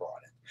one who brought it.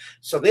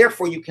 So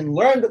therefore, you can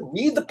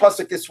read the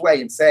pasuk this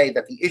way and say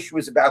that the issue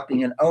is about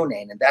being an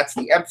onain, and that's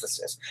the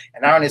emphasis.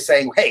 And Aaron is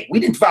saying, hey, we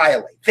didn't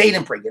violate. They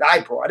didn't bring it. I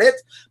brought it.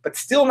 But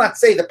still not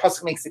say the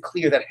pasuk makes it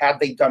clear that had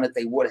they done it,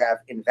 they would have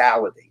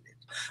invalidated.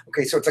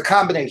 Okay, so it's a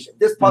combination.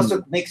 This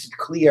pasuk makes it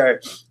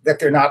clear that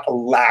they're not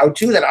allowed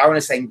to, that Aaron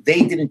is saying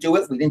they didn't do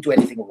it, we didn't do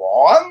anything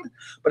wrong,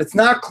 but it's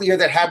not clear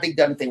that had they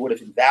done it, they would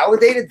have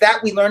invalidated.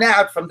 That we learn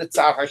out from the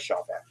Tzad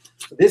HaShaveh.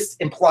 So this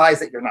implies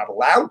that you're not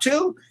allowed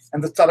to,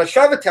 and the Tzad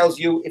HaShaveh tells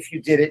you if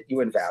you did it, you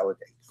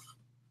invalidate.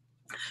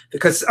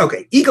 Because,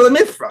 okay, Igel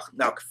Mifrach,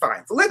 now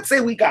fine. So let's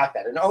say we got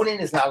that. An onin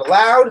is not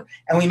allowed,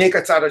 and we make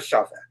a Tzad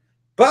HaShaveh.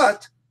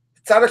 But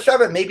Tzad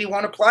HaShaveh maybe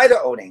won't apply to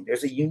onin.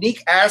 There's a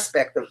unique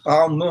aspect of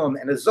Baal Mum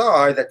and a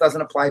Zar that doesn't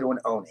apply to an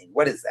onin.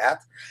 What is that?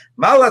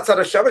 Ma'ala Tzad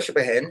HaShaveh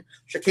shebehen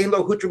shekein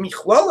lo hutru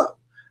michlolo.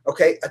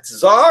 Okay, a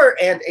Zar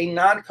and a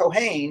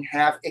non-Kohen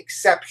have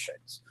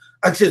exceptions.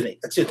 Excuse me.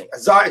 A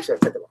Zar, I said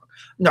it wrong.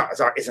 No, a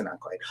Zar isn't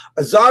non-Kohen.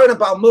 A Zar and a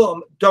Baal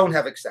Mum don't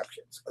have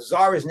exceptions. A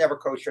Zar is never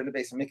kosher in the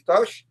base of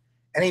Mikdash,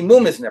 and a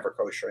Mum is never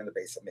kosher in the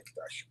base of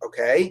Mikdash.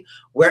 Okay,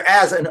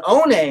 whereas an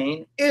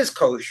onain is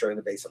kosher in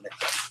the base of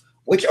Mikdash.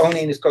 Which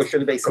onain is kosher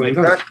in the base of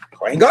Mikdash?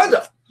 Kohen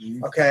Gadol.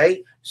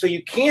 Okay, so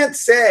you can't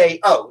say,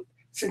 oh,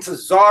 since a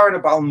Zar and a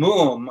Baal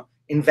Mum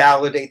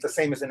invalidate the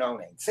same as an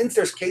onain. Since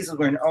there's cases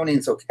where an onain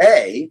is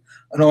okay,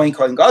 an onain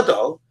Kohen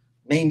Gadol,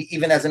 maybe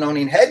even as an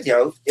onain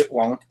hedyot, it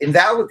won't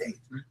invalidate.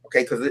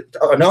 Okay, because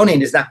an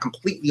onain is not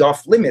completely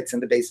off limits in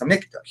the base of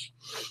Mikdash.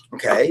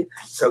 Okay,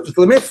 so so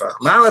throw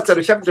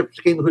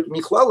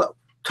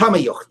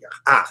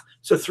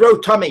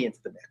Tamei into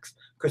the mix,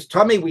 because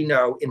Tamei we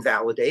know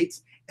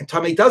invalidates. And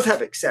Tamei does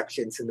have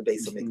exceptions in the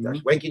base of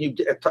Mikdash.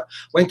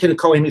 When can a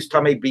Kohen who's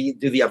Tamei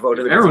do the avodah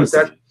of the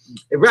Mikdash?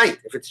 Right,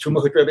 if it's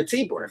Truma Hutra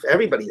B'Tzibur, if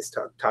everybody is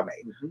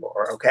Tamei,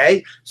 or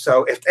okay,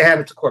 so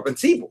and it's a Korban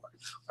Tzibur,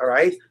 all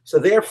right. So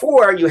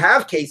therefore, you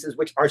have cases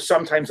which are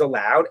sometimes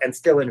allowed and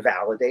still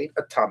invalidate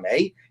a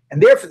Tamei, and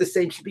therefore the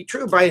same should be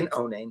true by an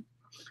onain.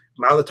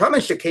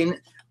 Malatamei shekein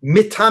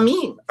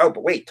mitamim. Oh,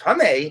 but wait,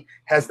 Tamei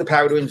has the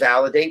power to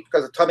invalidate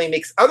because a Tamei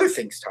makes other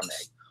things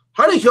Tamei.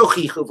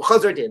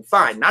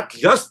 Fine, not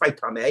just by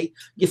Tamei,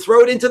 you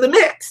throw it into the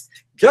mix.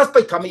 Just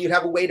by Tamei, you'd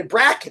have a way to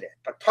bracket it.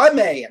 But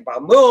Tamei and Baal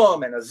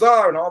Mum and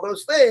Azar and all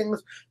those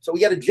things, so we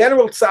get a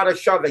general Tzad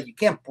HaShaveh. You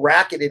can't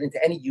bracket it into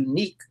any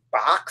unique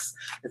box.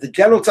 The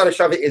general Tzad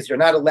HaShaveh is you're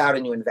not allowed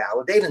and you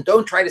invalidate. And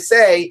don't try to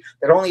say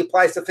that only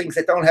applies to things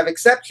that don't have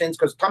exceptions,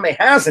 because Tamei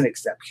has an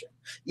exception.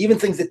 Even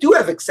things that do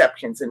have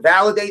exceptions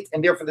invalidate,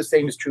 and therefore the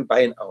same is true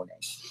by an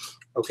onain.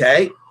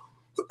 Okay?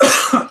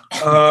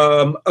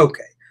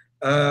 Okay.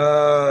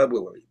 Where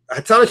were we? We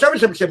just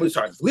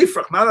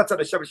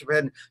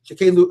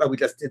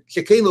did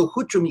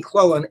hutru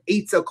miklol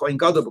eitzel kohen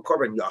gadol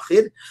b'korban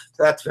yachid.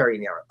 So that's very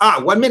narrow.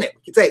 1 minute.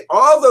 We could say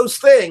all those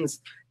things,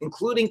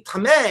 including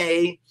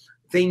tamei,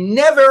 they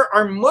never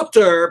are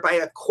mutter by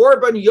a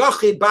korban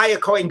yachid by a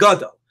kohen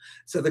gadol.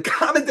 So the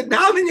common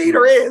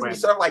denominator is we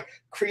sort of like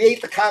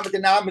create the common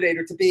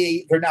denominator to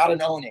be they're not an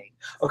onain.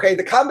 Okay,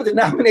 the common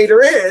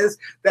denominator is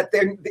that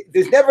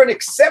there's never an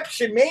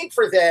exception made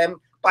for them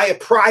by a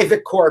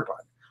private korban,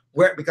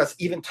 because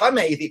even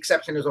Tamei, the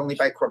exception is only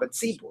by korban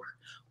tzibur.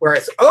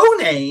 Whereas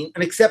onain,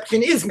 an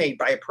exception is made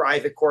by a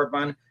private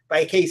korban by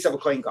a case of a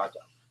kohen gadol.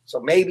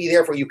 So maybe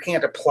therefore you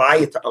can't apply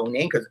it to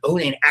onain, because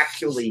onain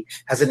actually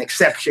has an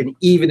exception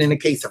even in the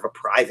case of a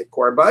private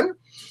korban.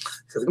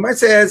 So the Gemara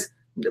says,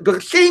 no,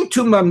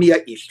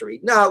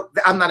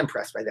 I'm not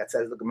impressed by that,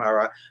 says the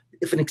Gemara.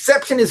 If an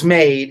exception is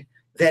made,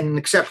 then an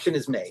exception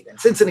is made. And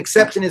since an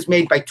exception is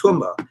made by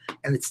tumah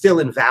and it still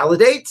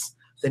invalidates,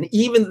 then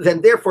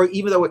therefore,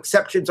 even though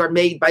exceptions are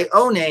made by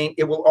onain,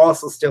 it will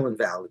also still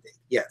invalidate.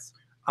 Yes.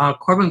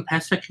 Korban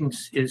Pesach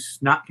is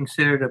not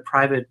considered a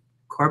private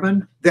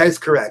korban? That is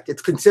correct.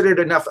 It's considered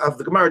enough of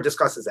the Gemara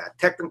discusses that.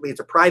 Technically,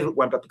 it's a private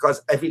one, but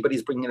because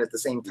everybody's bringing it at the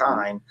same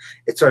time,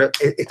 it's sort of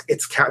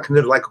it's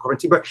considered like a korban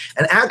tzibur.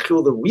 And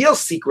actually, the real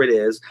secret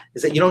is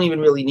that you don't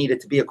even really need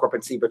it to be a korban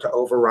tzibur to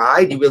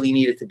override. You really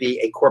need it to be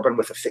a korban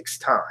with a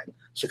fixed time.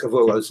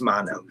 Shekavulo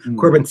zmano.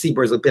 Korban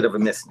tzibur is a bit of a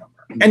misnomer.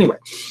 Anyway,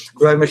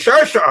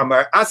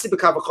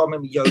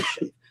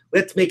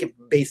 let's make it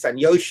based on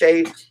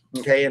Yoshev,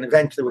 okay, and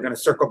eventually we're going to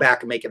circle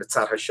back and make it a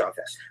Tzad HaShaveh.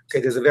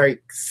 Okay, there's a very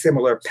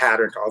similar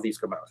pattern to all these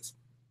Gemaras.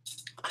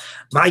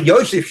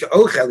 Yoshev,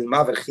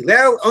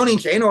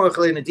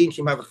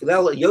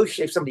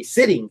 somebody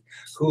sitting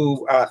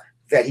who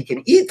that he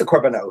can eat the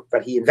korbanot,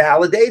 but he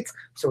invalidates.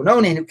 So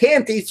no, who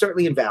can't eat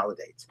certainly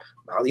invalidates.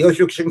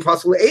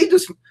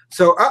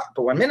 So,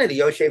 but 1 minute, the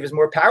Yoshev is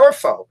more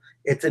powerful.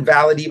 It's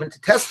invalid even to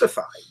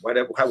testify. For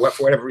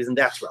whatever reason,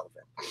 that's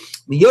relevant.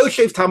 The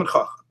Yoshev Talmud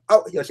Chacham.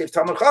 Oh, Yosef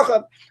Talmud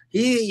Chacham,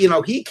 he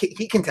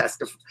can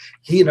testify.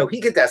 He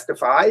can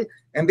testify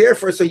And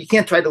therefore, so you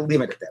can't try to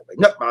limit it that way.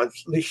 No,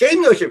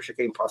 l'shem yoshev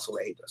shekein pasul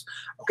eidos.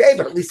 Okay,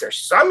 but at least there's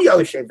some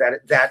yoshev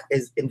that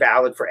is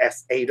invalid for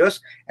eidos,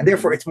 and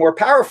therefore it's more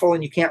powerful,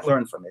 and you can't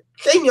learn from it.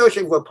 Shem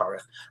yoshev lo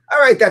parach. All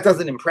right, that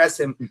doesn't impress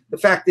him. The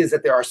fact is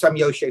that there are some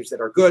yoshevs that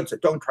are good, so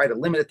don't try to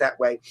limit it that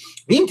way.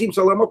 V'im tim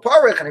solem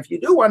parach, and if you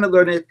do want to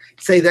learn it,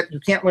 say that you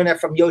can't learn that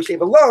from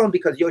yoshev alone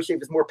because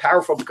yoshev is more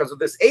powerful because of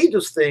this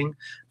eidos thing.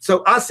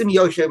 So asim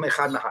yoshev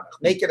mechad mehanach.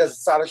 Make it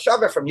as a tzad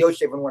shava from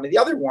yoshev and one of the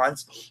other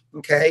ones.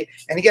 Okay.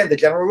 And again, the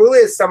general rule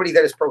is somebody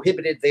that is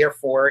prohibited,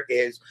 therefore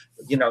is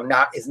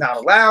not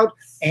allowed,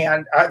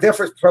 and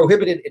therefore is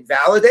prohibited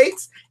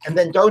invalidates. And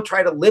then don't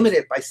try to limit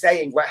it by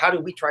saying, well, how do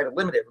we try to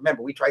limit it?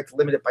 Remember, we tried to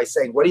limit it by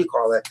saying, what do you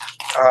call it?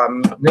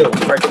 No, we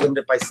tried to limit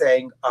it by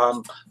saying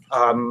chutra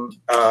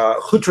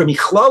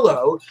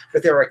michlolo,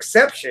 but there are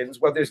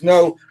exceptions. Well, there's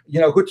no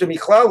chutra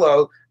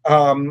michlolo.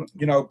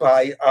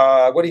 By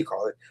what do you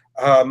call it?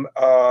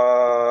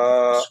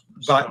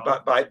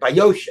 By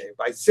yoshe,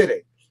 by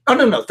sitting. Oh,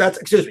 no, that's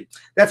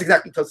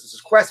exactly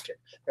Tosfos' question.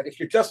 That if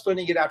you're just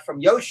learning it out from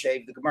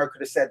Yoshev, the Gemara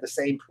could have said the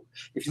same.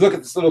 If you look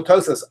at this little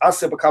Tosfos,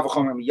 Asa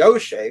b'kavachomer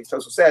Yoshev,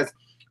 Tosfos says,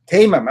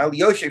 Tema mal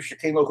Yoshev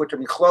shetem lo hutra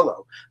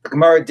michlolo. The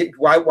Gemara did.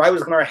 Why was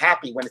the Gemara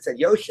happy when it said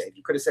Yoshev?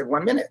 You could have said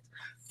 1 minute.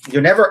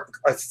 You're never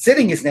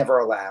sitting is never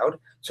allowed.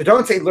 So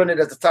don't say learn it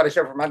as a tzad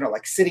hashem from, I don't know,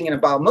 like sitting in a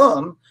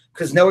balmum,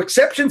 because no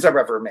exceptions are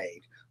ever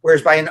made.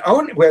 Whereas by an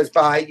onain,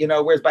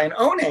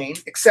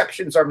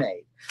 exceptions are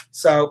made.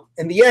 So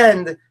in the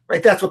end,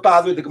 right, that's what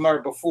bothered the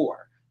Gemara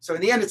before. So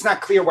in the end, it's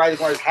not clear why the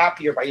Gemara is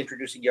happier by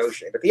introducing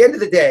Yoshe. But at the end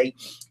of the day,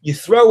 you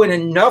throw in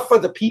enough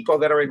of the people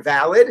that are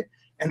invalid,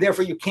 and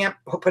therefore you can't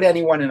put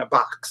anyone in a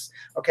box.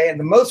 Okay, and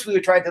the most we were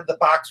trying to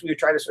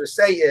sort of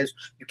say is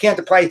you can't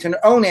apply it to an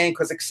onain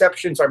because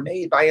exceptions are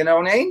made by an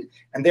onain,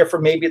 and therefore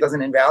maybe it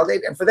doesn't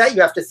invalidate. And for that,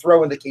 you have to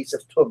throw in the case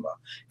of tumma.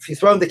 If you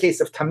throw in the case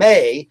of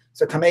tamei,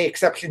 so tamei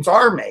exceptions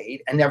are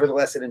made, and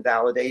nevertheless it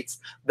invalidates.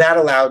 That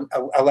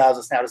allows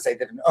us now to say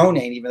that an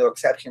onain, even though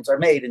exceptions are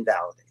made,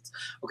 invalidates.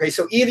 Okay,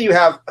 so either you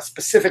have a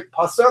specific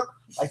pasuk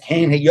like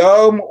Hein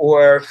Hayom,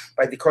 or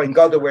by the Kohen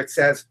Gadol where it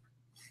says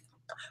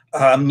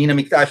Mina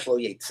Mikdash Lo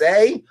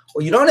Yitzei,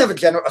 or you don't have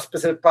a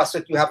specific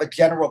pasuk, you have a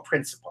general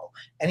principle.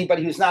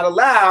 Anybody who's not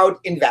allowed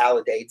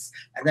invalidates,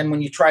 and then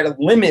when you try to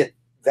limit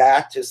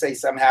that to say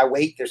somehow,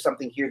 wait, there's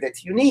something here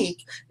that's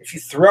unique, if you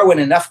throw in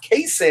enough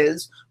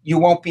cases, you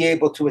won't be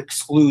able to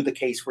exclude the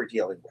case we're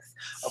dealing with.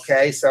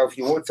 Okay, so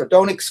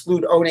don't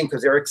exclude onain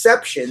because there are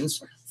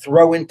exceptions.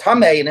 Throw in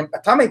tamei, and a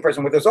tamei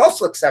person where there's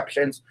also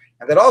exceptions,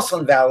 and that also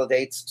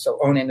invalidates. So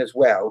onain as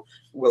well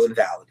will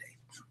invalidate.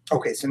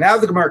 Okay, so now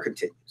the Gemara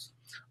continues.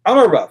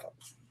 Amar Rava.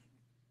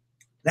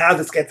 Now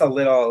this gets a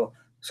little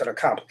sort of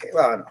complicated.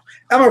 Well, I don't know.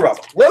 Amar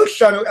Rava. Lo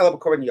shanu ela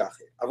b'korban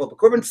yachid. Avol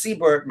b'korban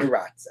tzibur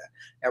miratze.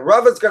 And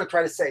Rava's going to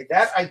try to say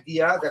that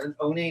idea that an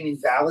onain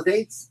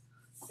invalidates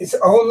is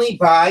only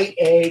by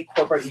a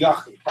korban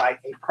yachid, by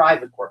a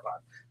private korban.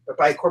 But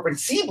by a korban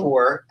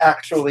tzibur,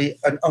 actually,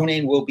 an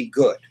onain will be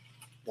good.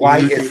 Why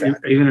is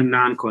that? Even a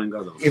non-Kohen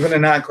Gadol. Even a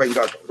non-Kohen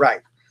Gadol,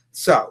 right.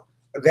 So,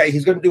 okay,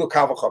 he's going to do a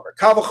kal v'chomer.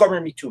 Kal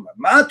v'chomer mituma.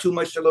 Ma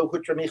tuma shelo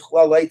hutra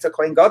michlal eitza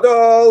Kohen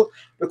Gadol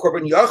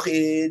b'korban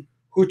yachid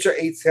hutra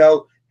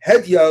eitzel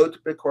hedyot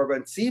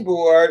b'korban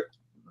tzibur.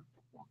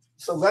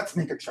 So let's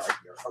make a chart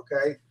here,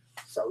 okay?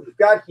 So we've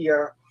got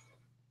here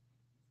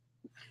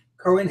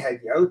Kohen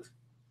hedyot,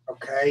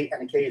 okay,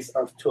 and a case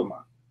of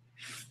tuma,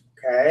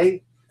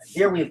 okay? And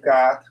here we've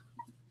got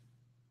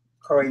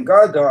Kohen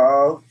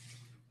Gadol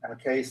and a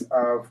case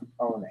of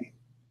onain,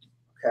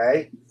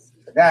 okay?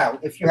 Now,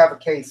 if you have a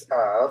case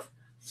of,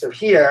 so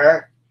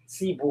here,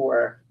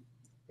 tzibur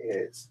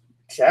is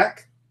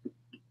check,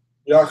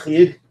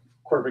 yachid,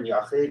 korban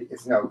yachid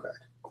is no good.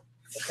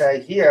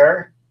 Okay,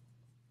 here,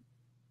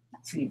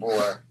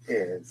 tzibur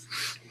is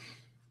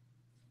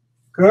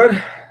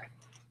good.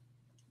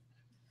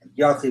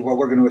 Yachid, what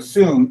we're going to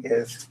assume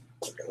is,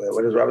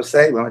 what does Rabbi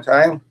say? One more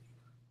time.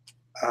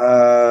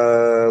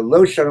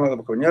 Lo shanu ela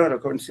b'korban yachid,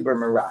 korban tzibur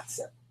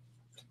meratze.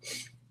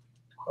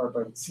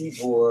 Korban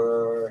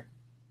tzibur.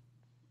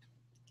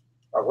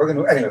 We're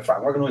going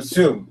to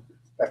assume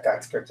that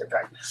that's good.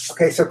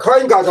 Okay, so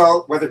Kohen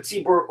Gadol, whether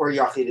tzibur or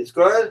yachid is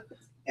good,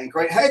 and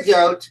Kohen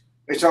Hedyot,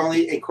 it's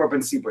only a korban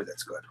tzibur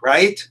that's good,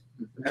 right?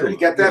 You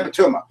get that?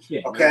 B'tuma.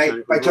 Yeah, okay,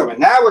 by tuma.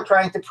 Now we're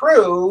trying to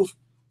prove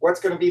what's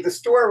going to be the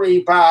story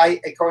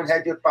by a Kohen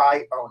Hedyot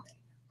by onain.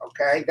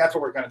 Okay, that's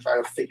what we're going to try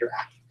to figure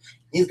out.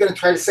 He's going to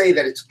try to say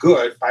that it's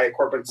good by a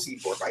korban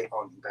tzibur, by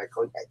onain, by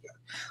Kohen Hedyot.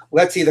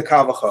 Let's see the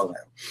kal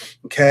v'chomer.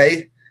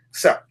 Okay.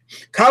 So,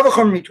 kal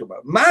v'chomer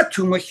mituma. Ma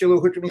tuma shelo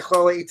hutra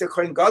michlal eitza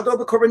Kohen Gadol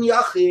b'korban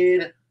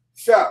yachid.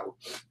 So,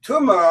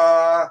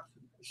 tuma.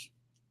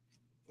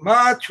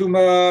 Ma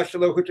tuma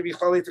shelo hutra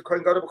michlal eitza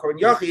Kohen Gadol b'korban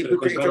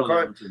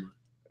yachid.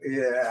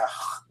 Yeah.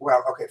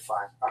 Well, okay,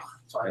 fine.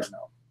 So I don't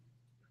know.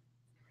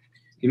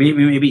 It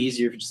may be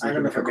easier if you just I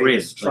don't know if a I made grid,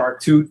 this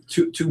chart. like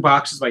two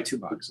boxes by 2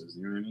 boxes.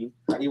 You know what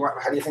I mean?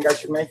 How do you think I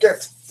should make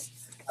it?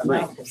 I'm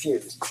Right. now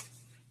confused.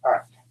 All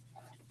right.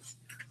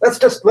 let's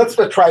just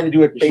try to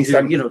do it based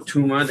on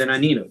Tuma, then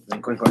Anino,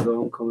 then Kohen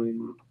Gadol,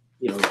 Kohen,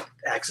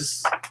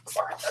 axis.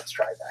 Fine, let's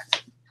try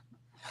that.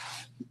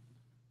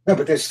 No,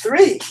 but there's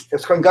three.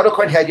 There's Kohen Gadol,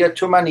 Kohen Hedyot,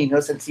 Tuma,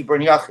 Ninos, and Tzibur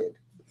and Yachid.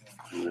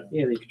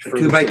 Yeah, they could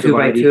 2 by 2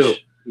 by 2.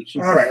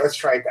 All right, let's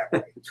try it that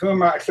way.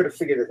 Tuma, I should have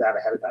figured it out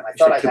ahead of time. I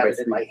thought I had it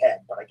in my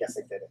head, but I guess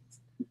I didn't.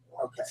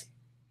 Okay.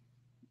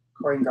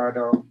 Kohen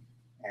Gadol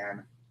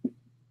and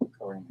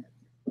Kohen Hedyot.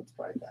 Let's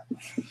try it that way.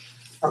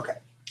 Okay.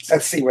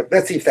 Let's see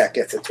if that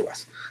gets it to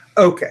us.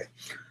 Okay.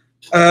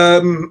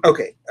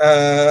 Okay.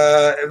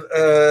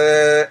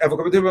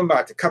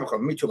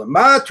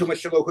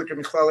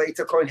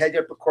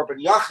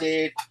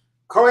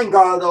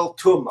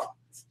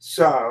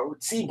 So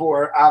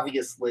Tzibor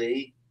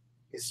obviously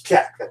is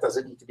check. That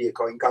doesn't need to be a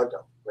Kohen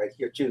Gadol. Right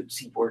here too,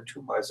 Tzibor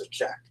Tuma is a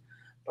check.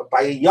 But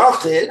by a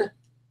Yachid,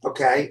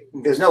 okay,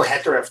 there's no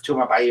heter of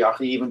Tuma by a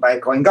Yachid, even by a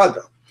Kohen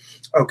Gadol.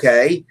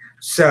 Okay,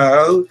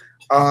 so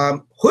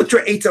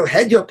Hutra Eitzel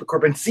Hedyot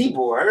B'Korban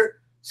Tzibor.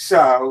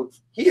 So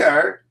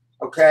here,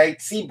 okay,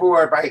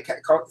 Tzibor by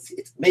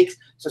it makes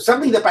so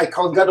something that by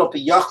Kohen Gadol by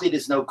Yachid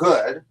is no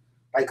good.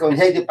 By Kohen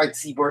Hedyot by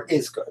Tzibor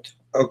is good.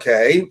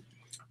 Okay,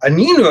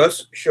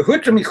 Aninus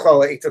Shehutra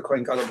Michala Eitzel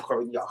Kohen Gadol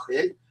B'Korban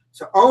Yachid.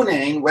 So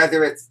owning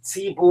whether it's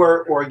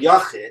Tzibor or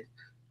Yachid,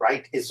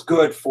 right, is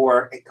good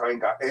for a Kohen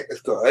Gadol. It's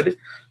good.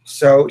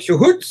 So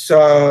Shehut.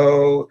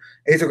 So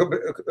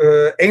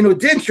Einu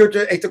Din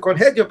Shehutra Eitzel Kohen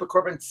Hedyot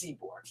B'Korban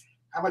Tzibor.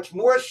 How much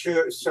more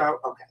should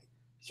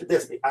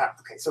this be?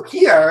 Okay, so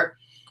here,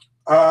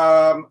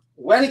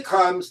 when it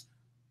comes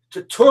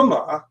to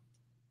Tuma,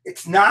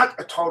 it's not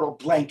a total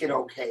blanket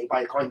okay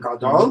by Kohen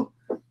Gadol,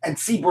 and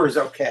Tzibur is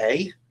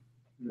okay,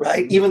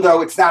 right? Even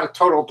though it's not a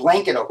total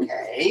blanket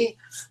okay.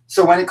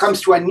 So when it comes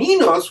to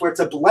Aninos, where it's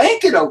a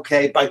blanket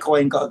okay by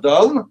Kohen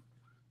Gadol,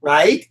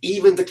 right?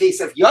 Even the case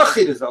of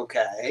Yachid is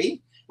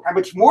okay. How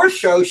much more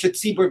should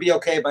Tzibur be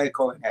okay by a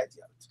Kohen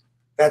Hedyot?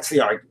 That's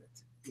the argument.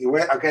 You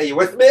with? Okay, you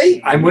with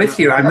me? I'm with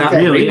you. I'm not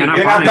Okay. really. You're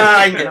not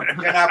buying it.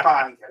 You're not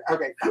buying it.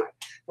 Okay, fine.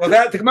 Well,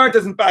 the Gemara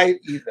doesn't buy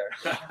it either.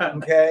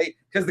 Okay,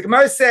 because the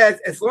Gemara says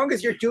as long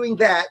as you're doing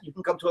that, you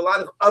can come to a lot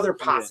of other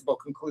possible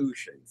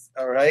conclusions.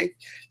 All right.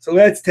 So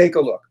let's take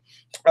a look.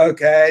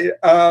 Okay.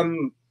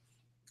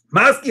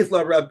 Maskif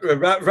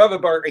Rava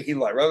Bar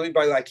Ehila, Rava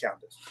Bar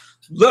Lykandas.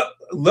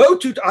 Low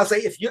to I'll say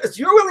if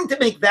you're willing to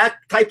make that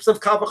types of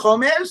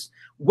kavachomers.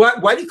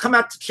 Why do you come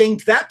out to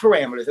change that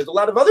parameter? There's a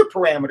lot of other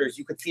parameters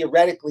you could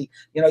theoretically,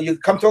 you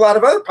come to a lot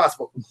of other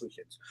possible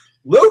conclusions.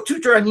 Lo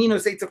tutor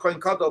aninos eitzel kohen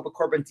gadol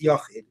b'korban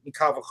yachid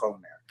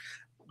mikavachomer.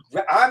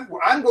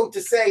 I'm going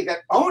to say that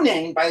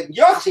onain by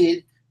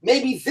yachid,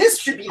 maybe this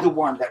should be the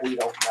one that we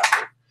don't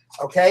know.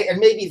 Okay, and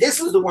maybe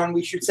this is the one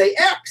we should say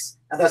X.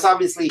 And that's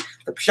obviously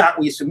the pshat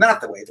we assume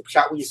not the way. The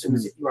pshat we assume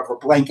is that you have a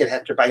blanket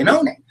heter by an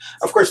onain.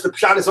 Of course, the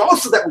pshat is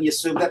also that we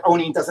assume that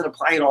onain doesn't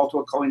apply at all to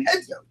a Kohen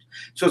Hedyot.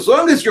 So as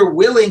long as you're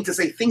willing to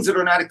say things that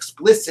are not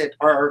explicit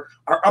are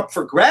up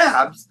for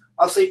grabs,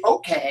 I'll say,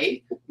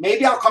 okay,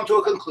 maybe I'll come to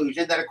a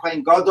conclusion that a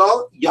Kohen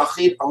Gadol,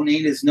 Yachid,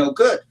 onain is no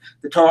good.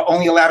 The Torah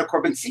only allowed a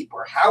Korban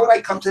Tzibor. How would I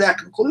come to that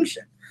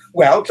conclusion?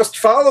 Well, just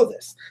follow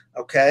this,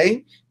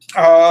 okay?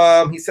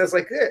 He says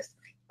like this.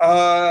 So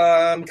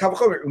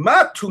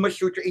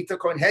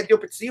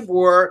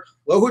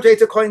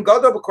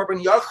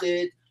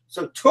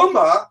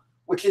Tuma,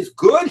 which is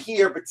good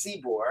here, but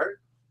Tzibor,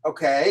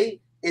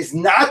 okay, is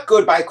not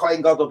good by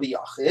Kohen Gadol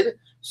b'Yachid.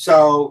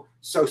 So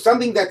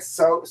something that's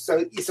so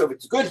if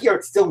it's good here,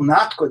 it's still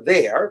not good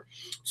there.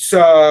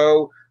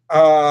 So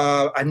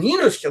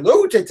Aninos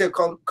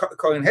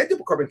Kohen Hedyot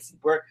b'Korban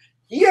Tzibor.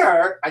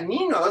 Here,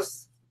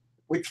 Aninos,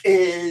 which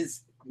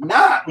is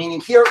not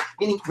meaning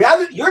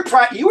rather you were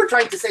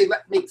trying to say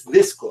makes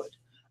this good.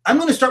 I'm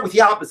going to start with the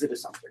opposite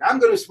assumption. I'm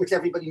going to switch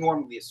everybody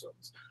normally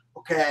assumes.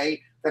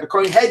 Okay, that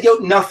according to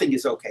Hedyot, nothing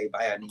is okay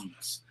by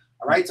Aninos.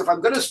 All right, so if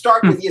I'm going to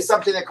start with the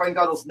assumption that Kohen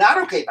Gadol is not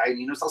okay by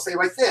Aninos, I'll say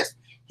like this: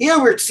 here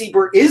where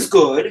Tzibur is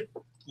good,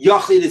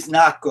 Yachid is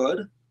not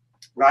good.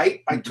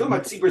 Right, by Tuma,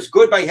 Tzibur is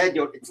good by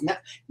Hedyot. It's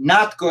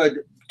not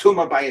good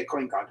Tuma by a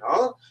Kohen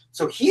Gadol.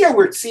 So here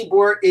where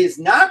Tzibur is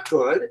not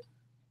good.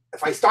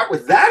 If I start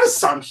with that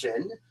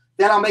assumption,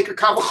 then I'll make a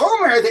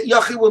kavachomer that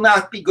Yachid will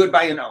not be good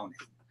by an onain.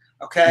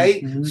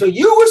 Okay? So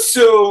you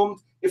assumed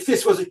if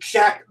this was a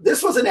check,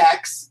 this was an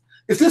X.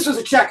 If this was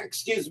a check,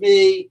 excuse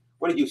me,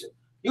 what did you say?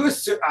 You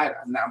assume,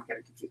 now I'm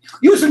getting confused.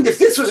 You assumed if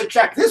this was a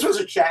check, this was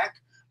a check.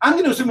 I'm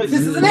going to assume if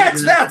this is an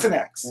X, that's an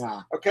X.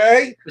 Yeah.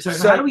 Okay? So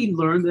how do we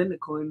learn then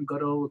that Kohen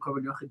Gadol or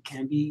Korban Yachid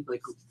can be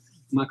like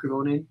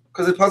makrovonin?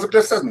 Because the pasuk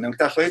just doesn't.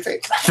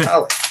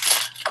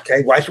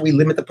 Okay, why should we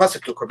limit the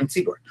pasuk to Korban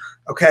Tzibur?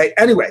 Okay,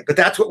 anyway, but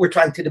that's what we're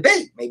trying to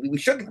debate. Maybe we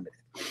should limit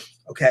it.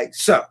 Okay,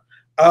 so,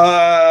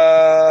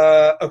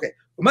 okay.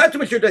 Now,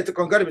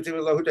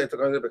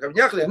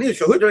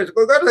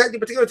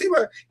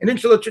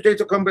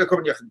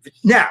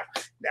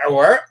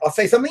 or I'll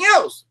say something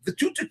else.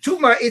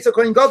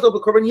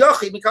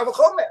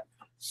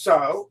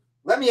 So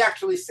let me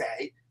actually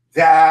say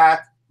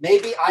that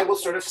maybe I will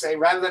sort of say,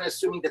 rather than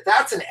assuming that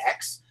that's an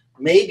X,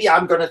 maybe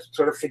I'm going to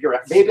sort of figure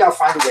out, maybe I'll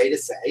find a way to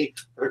say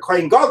that a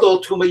Kohen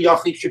Gadol, Tuma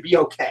Yochid should be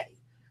okay.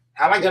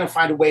 How am I going to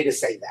find a way to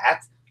say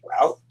that?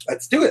 Well,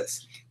 let's do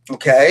this.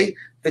 Okay.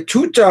 The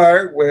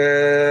tutar,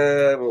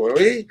 where were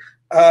we?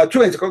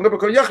 Tuma Eitz Kohen Gadol,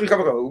 Kohen Yochid,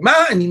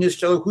 Uma, and Yinus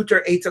Shalo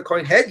Hutar Eitz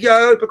Kohen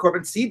Hedyot,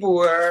 Bekorban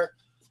Tzibur.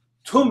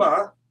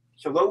 Tuma,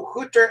 Shalo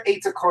Hutar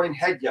Eitz Kohen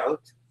Hedyot.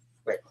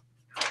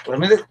 Wait a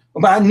minute.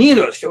 Right.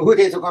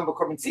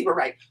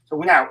 So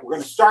now we're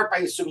going to start by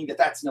assuming that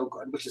that's no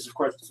good, which is, of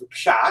course, the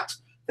pshat,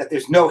 that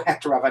there's no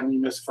heter of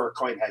aninus for a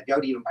kohen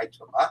hedyot, even by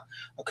Tuma.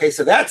 Okay,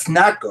 so that's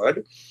not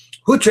good.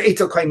 Hutra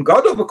etel kohen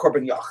gadol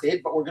b'korban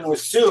yachid, but we're going to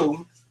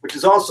assume, which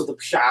is also the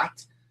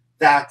pshat,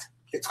 that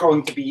it's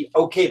going to be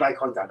okay by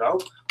kohen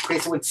gadol. Okay,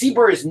 so when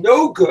tzibur is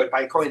no good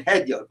by kohen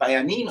hedyot, by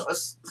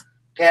aninus,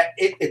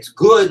 it's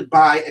good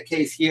by a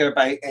case here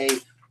by a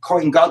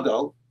kohen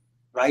gadol,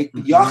 right?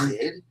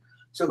 Yachid.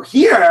 So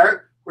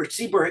here, where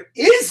tzibur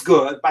is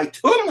good by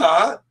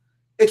Tuma,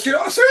 it should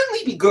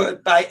certainly be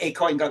good by a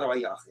Kohen Gadol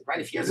Yachid, right?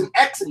 If here's an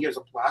X and here's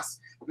a plus,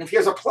 and if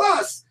here's a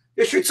plus,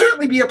 there should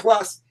certainly be a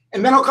plus.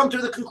 And then I'll come to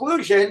the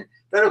conclusion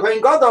that a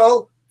Kohen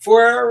Gadol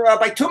for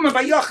by Tuma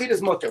by Yachid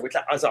is mutter, which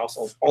is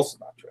also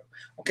not true.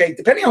 Okay,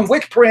 depending on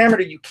which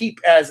parameter you keep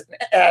as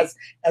a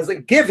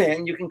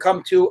given, you can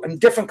come to a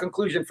different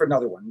conclusion for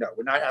another one. No,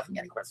 we're not having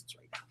any questions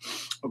right now.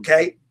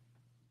 Okay.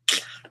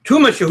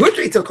 Tuma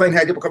shehutra itzel kohen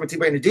hedyot b'korban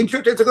tzibur and adin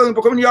tutar itzel kohen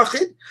b'korban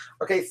yachid.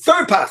 Okay,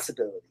 third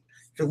possibility.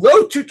 The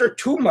low tutar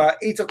tuma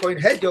itzel kohen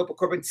hedyot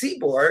b'korban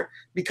tzibur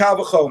mikal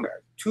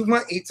v'chomer.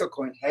 Tuma itzel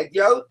kohen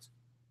hedyot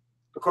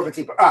b'korban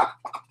tzibur.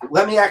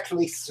 Let me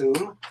actually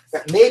assume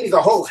that maybe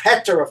the whole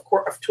heter of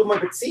tuma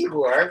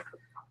b'tzibur,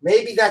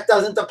 maybe that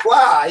doesn't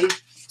apply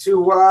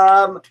to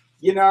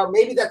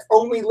maybe that's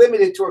only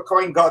limited to a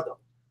kohen gadol.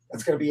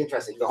 That's going to be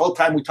interesting. The whole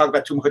time we talk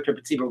about tuma hutra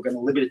b'tzibur, we're going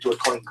to limit it to a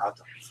kohen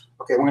gadol.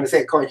 Okay, we're going to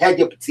say Kohen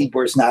Hedyot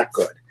B'tzibur is not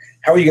good.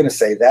 How are you going to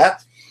say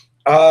that?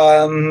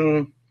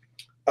 So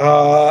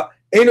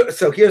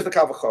here's the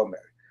Kal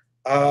V'chomer.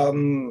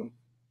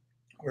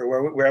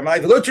 Where am I?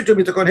 V'lo tzurtu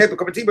b'Kohen Hedyot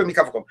B'korban Tzibur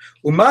mikal v'chomer.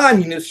 Uma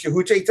ninus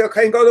shehutra eitzel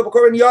Kohen Gadol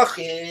b'korban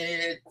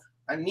yachid.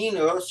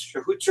 Aninus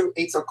shehutra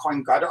eitzel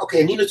Kohen Gadol.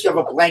 Okay, aninus you have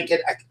a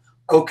blanket.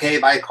 Okay,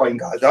 by a Kohen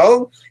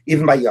Gadol,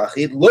 even by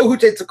yachid. Lo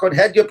hutra eitzel Kohen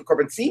Hedyot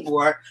B'korban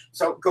Tzibur.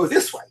 So go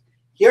this way.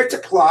 Here it's a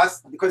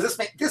plus because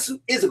this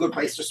is a good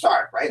place to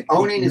start, right?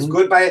 Onin is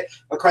good by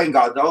a Kohen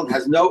Gadol,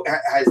 has no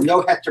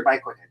heter by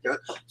Kohen Hedyot.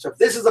 So if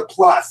this is a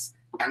plus,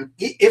 and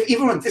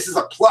even when this is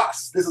a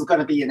plus, this is going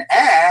to be an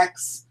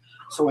X.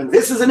 So when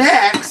this is an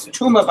X,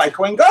 Tuma by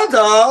Kohen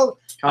Gadol,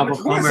 how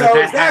much more so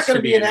is that going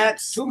to be an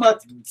X? Tuma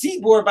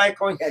Tzibur by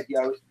Kohen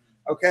Hedyot.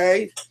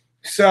 Okay,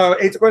 so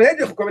it's Kohen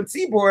Hedyot Kohen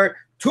Tzibur.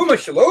 Tuma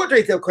shelo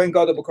dretel Kohen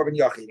Gadol b'korban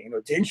yachid.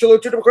 Din shelo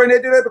dretel Kohen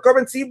Hedyot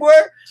b'korban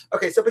tzibur.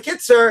 Okay, so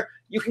b'kitzur,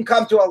 you can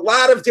come to a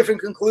lot of different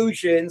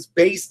conclusions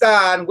based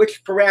on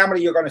which parameter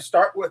you're going to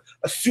start with,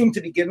 assume to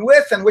begin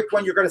with, and which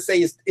one you're going to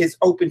say is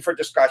open for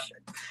discussion.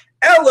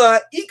 Ella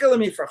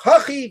ikalami for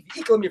chachi,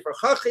 ikalami for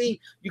chachi.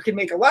 You can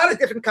make a lot of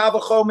different kal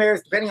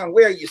v'chomers depending on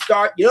where you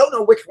start. You don't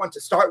know which one to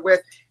start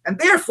with, and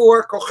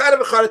therefore kol chada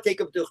v'chada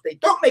take up duchte.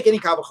 Don't make any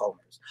kal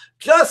v'chomers.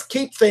 Just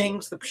keep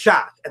things the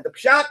pshat, and the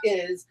pshat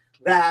is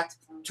that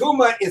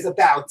Tuma is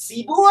about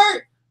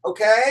tzibur,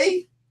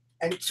 okay?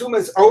 And Tuma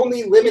is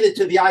only limited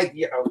to the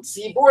idea of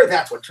tzibur.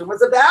 That's what Tuma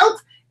is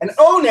about. And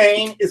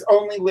Onain is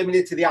only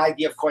limited to the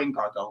idea of Kohen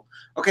Gadol.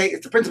 Okay,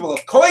 it's the principle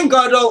of Kohen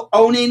Gadol.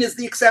 Onain is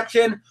the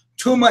exception.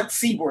 Tuma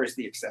tzibur is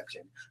the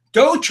exception.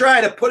 Don't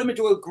try to put them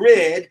into a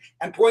grid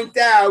and point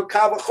out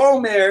kal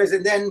v'chomers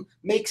and then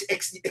make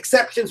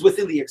exceptions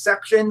within the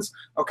exceptions,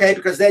 okay?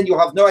 Because then you'll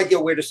have no idea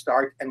where to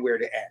start and where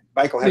to end.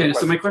 Michael,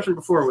 so my question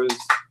before was,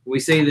 we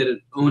say that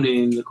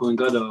owning the Kohen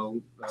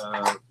Gadol,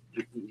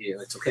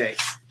 it's okay.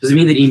 Does it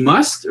mean that he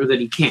must or that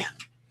he can?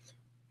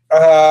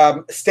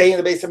 Stay in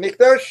the base of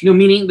Mikdash?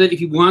 Meaning that if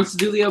he wants to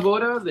do the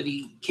avoda, that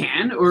he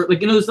can? Or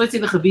let's say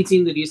the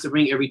chavitzim that he used to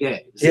bring every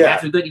day. Does he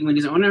have to do that when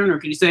he's an owner? Or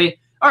can you say,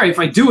 all right, if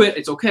I do it,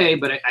 it's okay,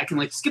 but I can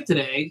skip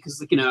today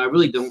because I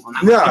really don't.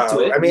 I'm not skip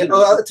to it. I mean,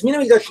 it's mina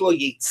mikdash lo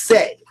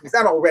yitzeh. He's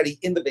not already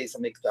in the base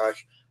of mikdash.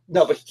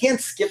 No, but he can't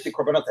skip the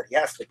korbanot that he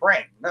has to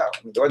bring. No, I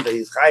mean the one that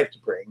he's chayiv to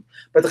bring.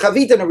 But the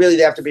chavita don't really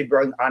have to be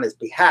brought on his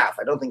behalf.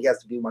 I don't think he has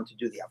to be one to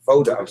do the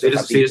avoda. So I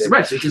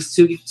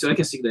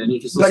can see that.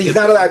 And but he's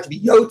not allowed to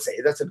be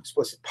yotzei. That's an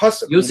explicit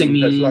pasuk. Yotzei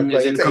means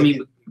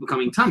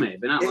becoming tameh,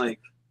 but not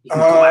you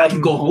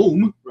can go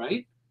home,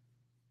 right?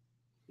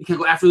 You can't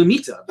go after the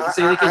mita.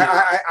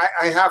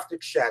 I have to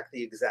check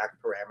the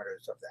exact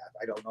parameters of that.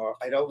 I don't know.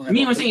 I don't remember. I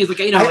mean, what I'm saying is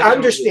I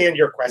understand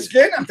your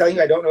question. I'm telling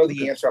you, I don't know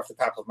the answer off the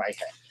top of my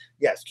head.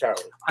 Yes,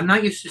 Charlie. I'm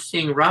not used to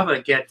seeing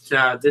Rava get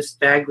this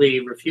badly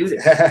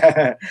refuted.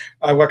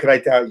 What can I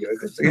tell you?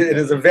 It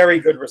is a very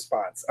good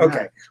response.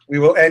 Okay, we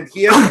will end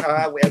here.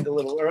 We end a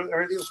little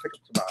early. We'll pick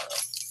up tomorrow.